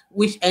fever,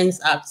 which ends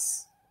at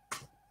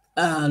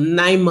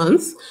 9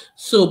 months.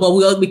 So, but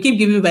we keep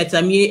giving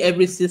vitamin A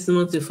every 6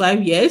 months to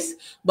 5 years.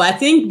 But I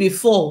think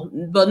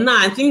but now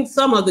I think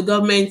some of the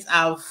governments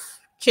have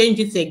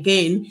changed it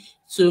again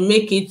to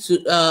make it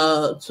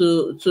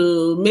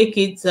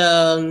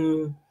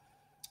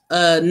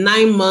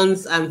 9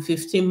 months and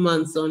 15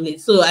 months only.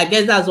 So I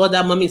guess that's what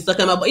that mommy is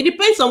talking about. But it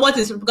depends on what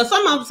is, because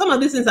some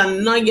of these things are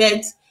not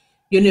yet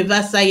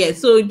universal yet.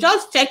 So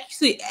just check.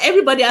 See,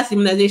 everybody has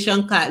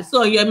immunization card.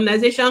 So on your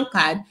immunization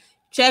card,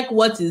 check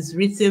what is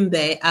written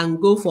there and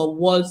go for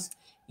what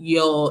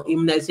your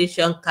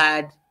immunization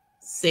card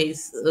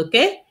says.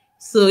 Okay.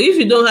 So if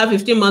you don't have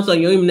 15 months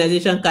on your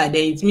immunization card,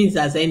 then it means it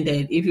has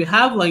ended. If you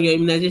have on your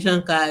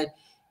immunization card,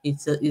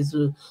 it's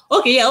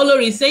okay. Yeah,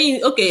 Olori is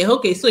saying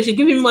okay. So she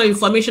giving more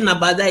information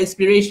about that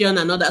expiration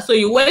and all that. So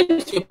you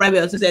went to a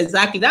private hospital.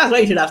 Exactly. That's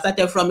where you should have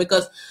started from,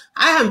 because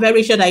I am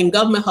very sure that in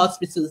government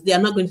hospitals they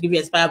are not going to give you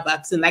expired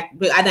vaccine.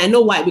 And I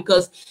know why,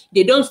 because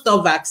they don't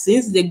store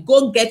vaccines. They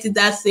go get it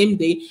that same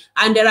day,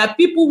 and there are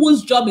people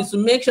whose job is to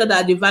make sure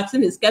that the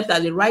vaccine is kept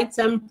at the right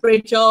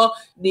temperature.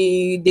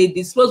 They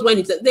dispose when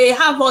it's. They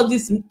have all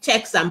these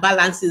checks and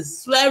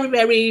balances. Very,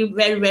 very,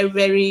 very, very,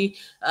 very.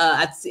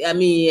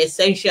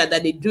 Essential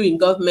that they do in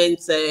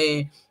government.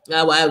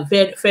 Our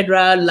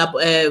federal lab,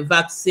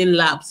 vaccine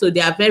lab. So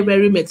they are very,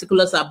 very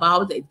meticulous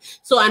about it.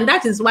 So, and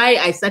that is why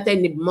I started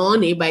in the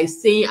morning by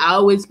saying I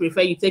always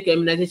prefer you take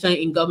immunization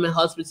in government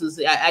hospitals.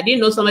 I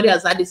didn't know somebody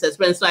has had this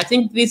experience. So I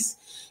think this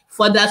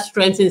further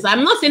strengthens.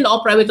 I'm not saying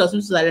all private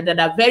hospitals that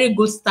are very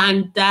good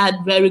standard,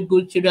 very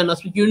good children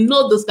hospitals. You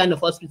know those kind of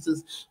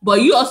hospitals.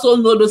 But you also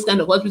know those kind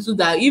of hospitals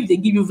that if they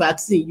give you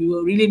vaccine,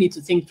 you really need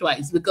to think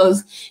twice,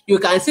 because you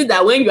can see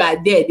that when you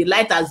are there, the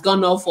light has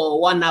gone off for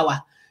 1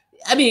 hour.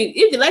 I mean,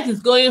 if the light is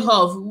going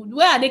off,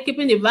 where are they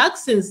keeping the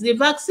vaccines? The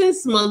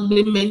vaccines must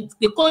be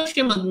the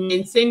country must be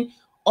maintained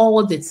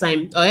all the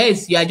time, or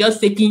else you are just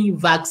taking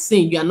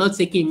vaccine. You are not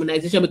taking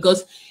immunization,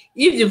 because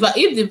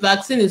if the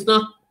vaccine is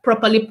not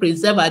properly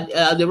preserved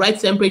at the right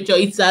temperature,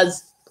 it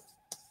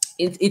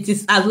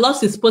it has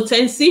lost its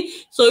potency.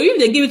 So if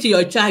they give it to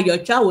your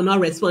child will not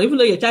respond, even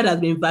though your child has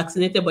been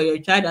vaccinated, but your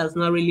child has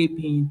not really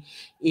been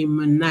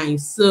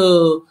immunized.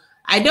 So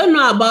I don't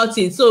know about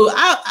it. So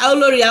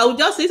Lori, I will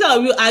just say, instead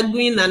of you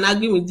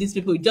arguing with these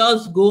people,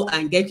 just go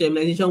and get your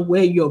immunization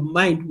where your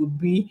mind will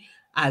be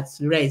at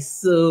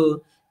rest.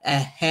 So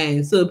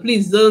so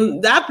please don't,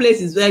 that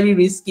place is very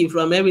risky.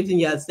 From everything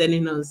you are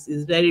telling us,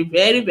 is very,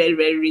 very, very,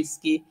 very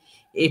risky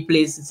a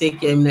place to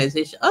take your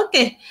immunization.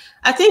 Okay,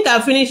 I think I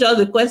finished all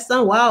the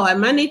questions. Wow, I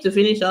managed to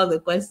finish all the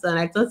questions.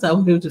 I thought I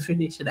would be able to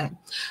finish them.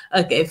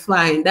 Okay,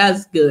 fine,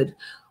 that's good.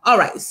 All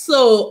right,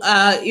 so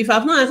if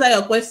I've not answered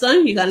your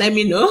question, you can let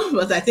me know,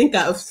 but I think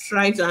I've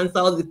tried to answer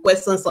all the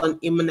questions on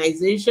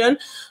immunization.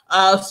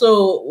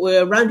 So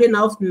we're rounding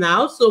off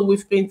now. So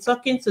we've been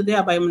talking today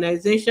about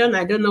immunization.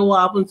 I don't know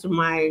what happened to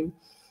my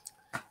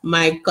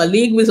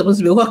colleague who's supposed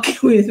to be working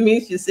with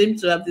me. She seemed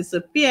to have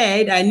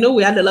disappeared. I know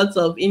we had a lot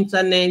of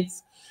internet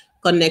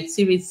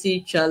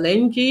connectivity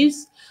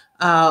challenges.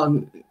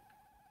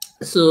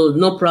 So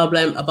no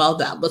problem about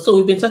that. But so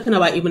we've been talking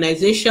about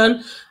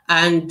immunization,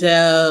 and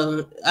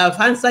I've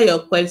answered your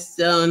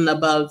question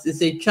about,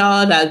 is a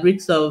child at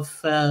risk of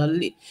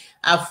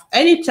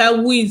any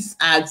child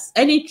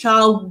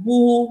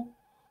who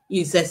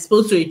is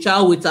exposed to a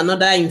child with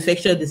another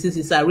infectious disease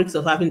is at risk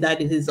of having that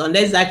disease,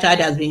 unless that child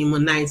has been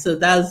immunized. So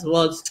that's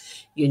what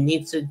you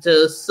need to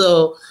do.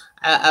 So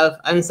I've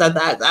answered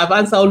that. I've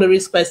answered all the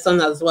risk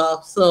questions as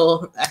well.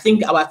 So I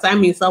think our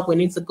time is up. We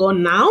need to go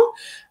now.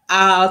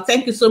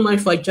 Thank you so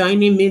much for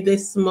joining me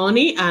this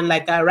morning. And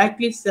like I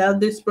rightly said,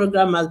 this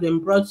program has been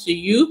brought to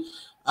you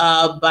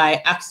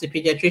by Ask the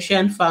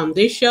Pediatrician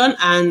Foundation,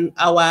 and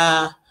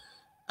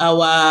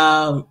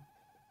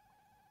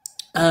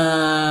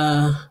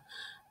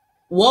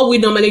what we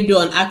normally do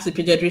on Ask the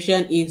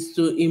Pediatrician is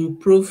to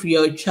improve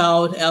your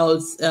child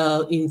health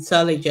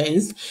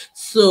intelligence.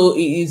 So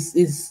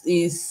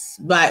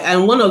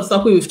and one of the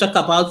topics we've talked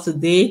about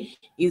today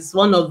is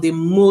one of the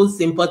most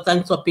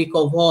important topic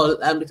of all.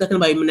 We're talking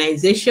about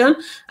immunization.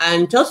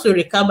 And just to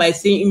recap by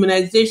saying,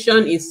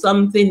 immunization is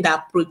something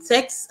that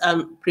protects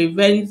and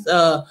prevents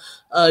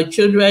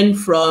children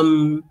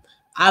from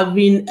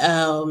having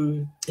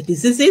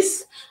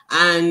diseases.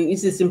 And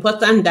it is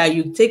important that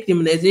you take the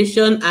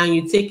immunization and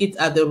you take it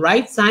at the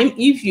right time.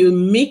 If you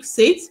mix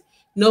it,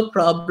 no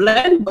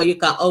problem, but you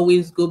can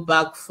always go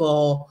back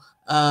for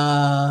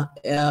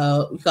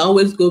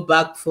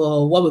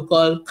what we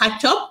call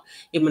catch-up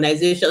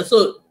immunization.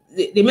 So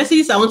the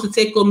messages I want to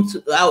take home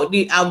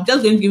I'm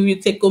just going to give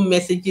you take-home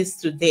messages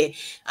today.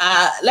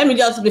 Let me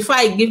just, before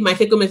I give my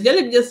take-home message,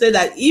 let me just say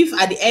that if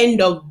at the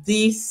end of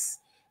this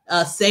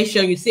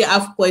session you still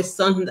have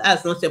questions,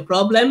 that's not a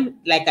problem.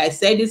 Like I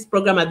said, this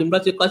program has been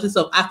brought to the courses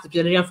of Ask the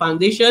Pediatrician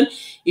Foundation.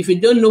 If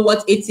you don't know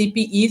what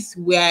ATP is,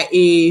 we are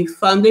a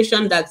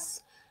foundation that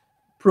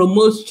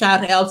promotes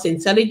child health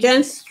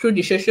intelligence through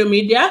the social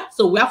media.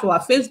 So we have our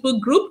Facebook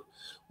group,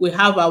 we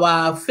have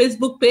our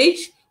Facebook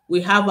page,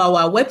 we have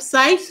our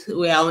website,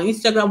 we are on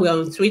Instagram, we are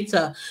on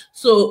Twitter.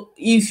 So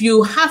if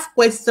you have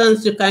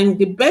questions,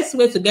 the best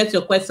way to get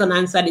your question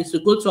answered is to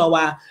go to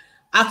our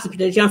Ask the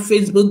Pediatrician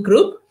Facebook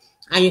group,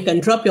 and you can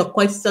drop your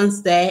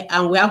questions there.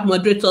 And we have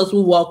moderators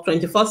who work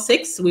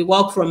 24/6. We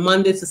work from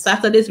Mondays to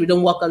Saturdays. We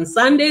don't work on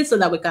Sundays, so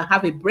that we can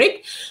have a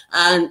break.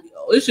 And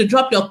you should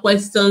drop your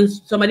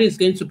questions. Somebody is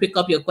going to pick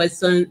up your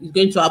question, is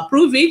going to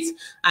approve it,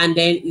 and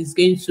then is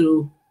going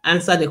to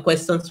answer the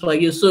questions for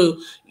you. So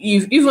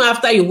even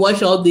after you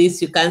watch all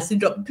this, you can still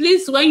drop.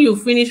 Please, when you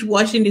finish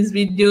watching this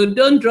video,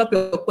 don't drop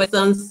your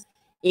questions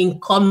in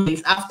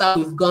comments after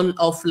we've gone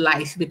off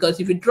live, because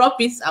if you drop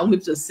it, I won't be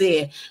able to say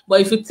it.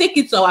 But if you take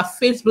it to our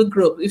Facebook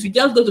group, if you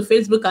just go to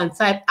Facebook and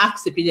type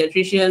Ask the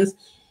Pediatricians,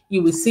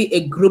 you will see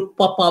a group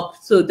pop up.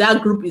 So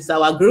that group is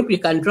our group. You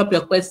can drop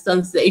your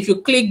questions there. If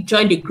you click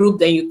join the group,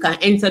 then you can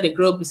enter the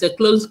group. It's a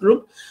closed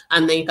group,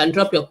 and then you can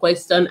drop your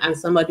question and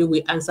somebody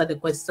will answer the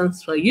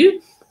questions for you.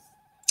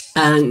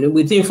 And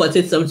within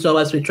 48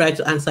 hours, we try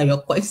to answer your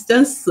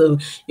questions. So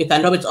you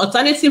can drop it.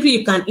 Alternatively,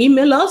 you can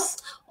email us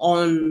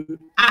on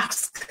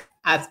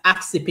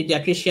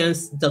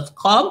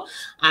ask@askthepediatricians.com,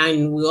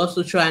 and we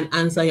also try and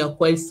answer your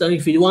question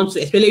if you want to,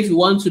 especially if you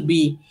want to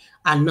be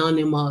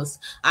anonymous.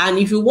 And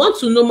if you want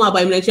to know more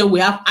about immunization, we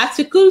have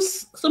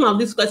articles. Some of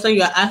these questions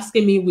you are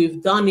asking me,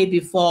 we've done it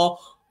before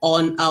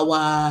on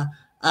our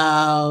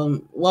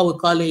what we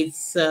call it,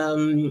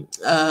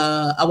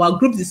 our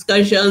group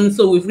discussion.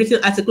 So we've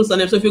written articles on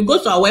them. So if you go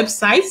to our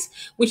website,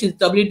 which is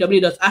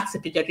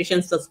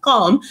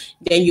www.askthepediatricians.com,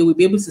 then you will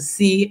be able to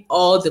see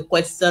all the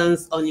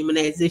questions on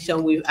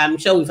immunization. I'm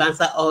sure we've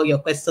answered all your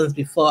questions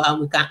before,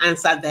 and we can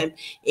answer them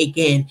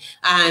again.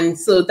 And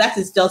so that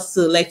is just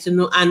to let you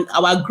know. And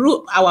our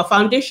group, our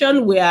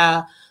foundation, we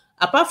are,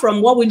 apart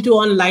from what we do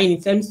online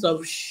in terms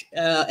of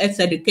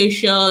health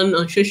education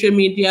on social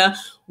media,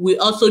 we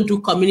also do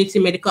community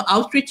medical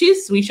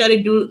outreaches. We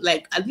usually do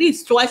like at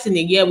least twice in a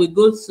year. We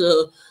go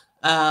to,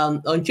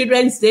 on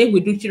Children's Day, we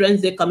do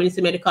Children's Day community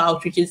medical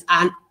outreaches.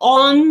 And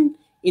on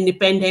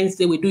Independence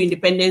Day, we do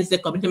Independence Day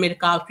community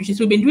medical outreaches.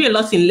 We've been doing a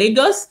lot in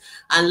Lagos,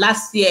 and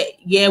last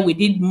year we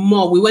did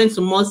more. We went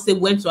to Mose,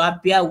 went to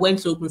Abia, went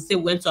to Ogun State,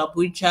 went to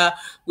Abuja,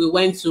 we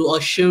went to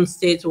Osun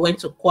State, we went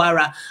to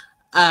Kwara.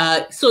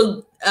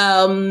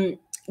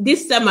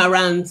 This time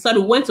around, sorry,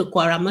 we went to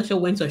Kwara, I'm not sure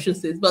we went to Osun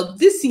State, but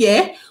this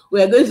year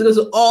we are going to go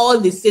to all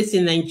the states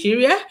in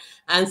Nigeria.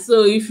 And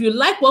so if you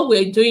like what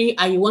we're doing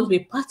and you want to be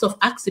part of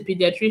Ask the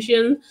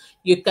Pediatrician,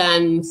 you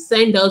can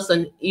send us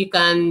and you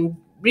can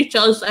reach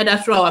us either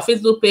through our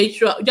Facebook page,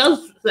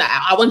 just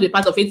I want to be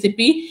part of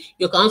ATP.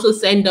 You can also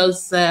send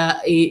us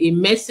a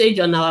message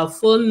on our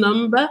phone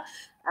number.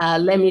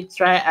 Let me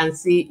try and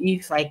see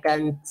if I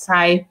can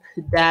type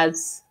that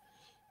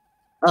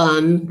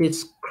on the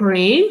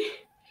screen.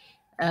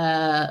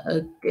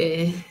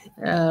 Okay.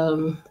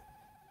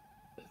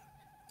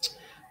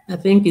 I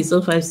think it's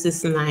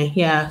 0569.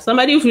 Yeah.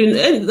 Somebody, if you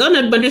don't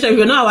know, if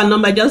you know our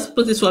number, just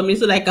put it for me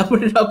so that I can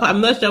put it up. I'm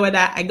not sure whether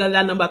I got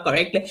that number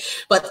correctly.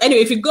 But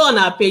anyway, if you go on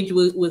our page,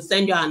 we'll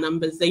send you our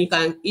numbers. Then you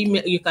can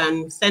email, you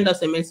can send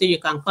us a message,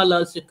 you can call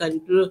us, you can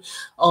do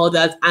all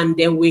that, and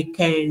then we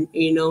can,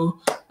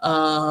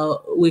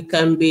 we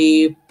can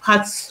be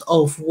parts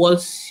of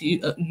what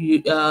we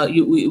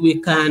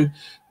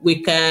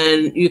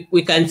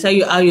can tell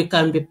you how you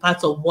can be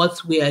part of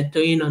what we are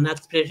doing on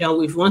Ask the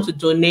Pediatrician. If you want to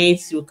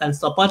donate, you can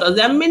support us.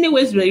 There are many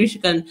ways where you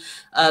can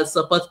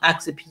support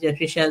Ask the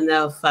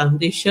Pediatrician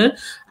Foundation.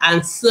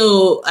 And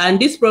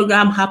this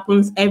program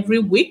happens every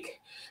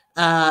week,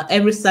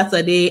 every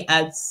Saturday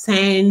at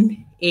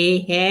 10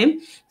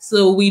 a.m.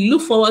 So we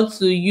look forward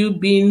to you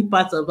being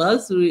part of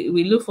us.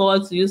 We look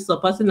forward to you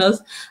supporting us.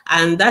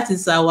 And that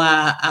is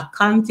our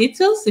account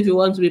details. If you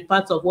want to be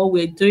part of what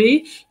we're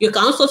doing, you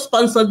can also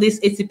sponsor this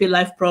ATP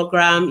Live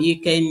program. You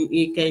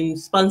can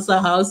sponsor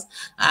us.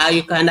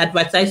 You can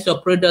advertise your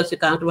products. You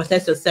can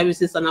advertise your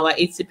services on our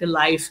ATP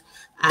Live,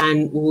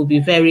 and we'll be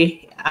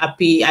very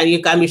happy. And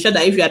you can be sure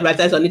that if you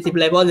advertise on ATP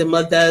Live, all the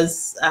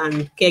mothers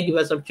and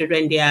caregivers of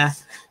children,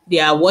 they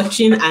are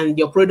watching, and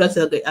your products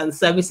and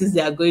services,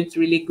 they are going to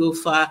really go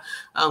far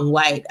and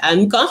wide.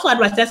 And you can also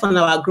advertise on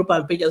our group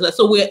and page as well.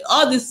 So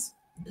all these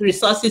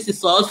resources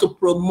is also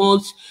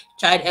promote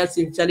child health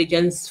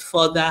intelligence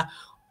further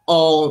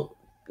all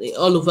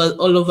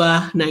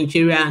over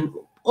Nigeria and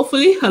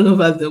hopefully all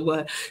over the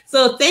world.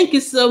 So thank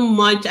you so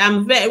much.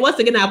 Once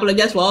again, I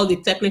apologize for all the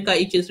technical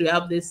issues we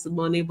have this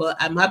morning, but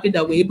I'm happy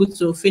that we're able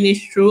to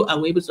finish through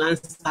and we're able to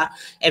answer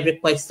every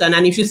question.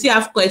 And if you still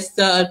have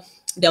questions,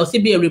 there will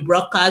still be a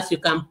rebroadcast. You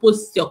can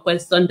post your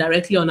question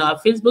directly on our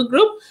Facebook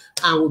group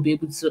and we'll be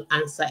able to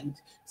answer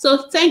it.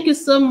 So thank you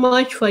so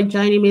much for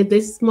joining me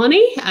this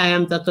morning. I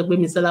am Dr.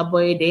 Gbemisela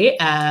Boyede,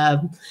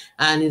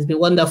 and it's been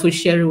wonderful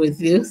sharing with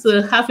you.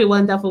 So have a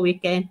wonderful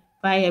weekend.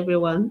 Bye,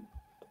 everyone.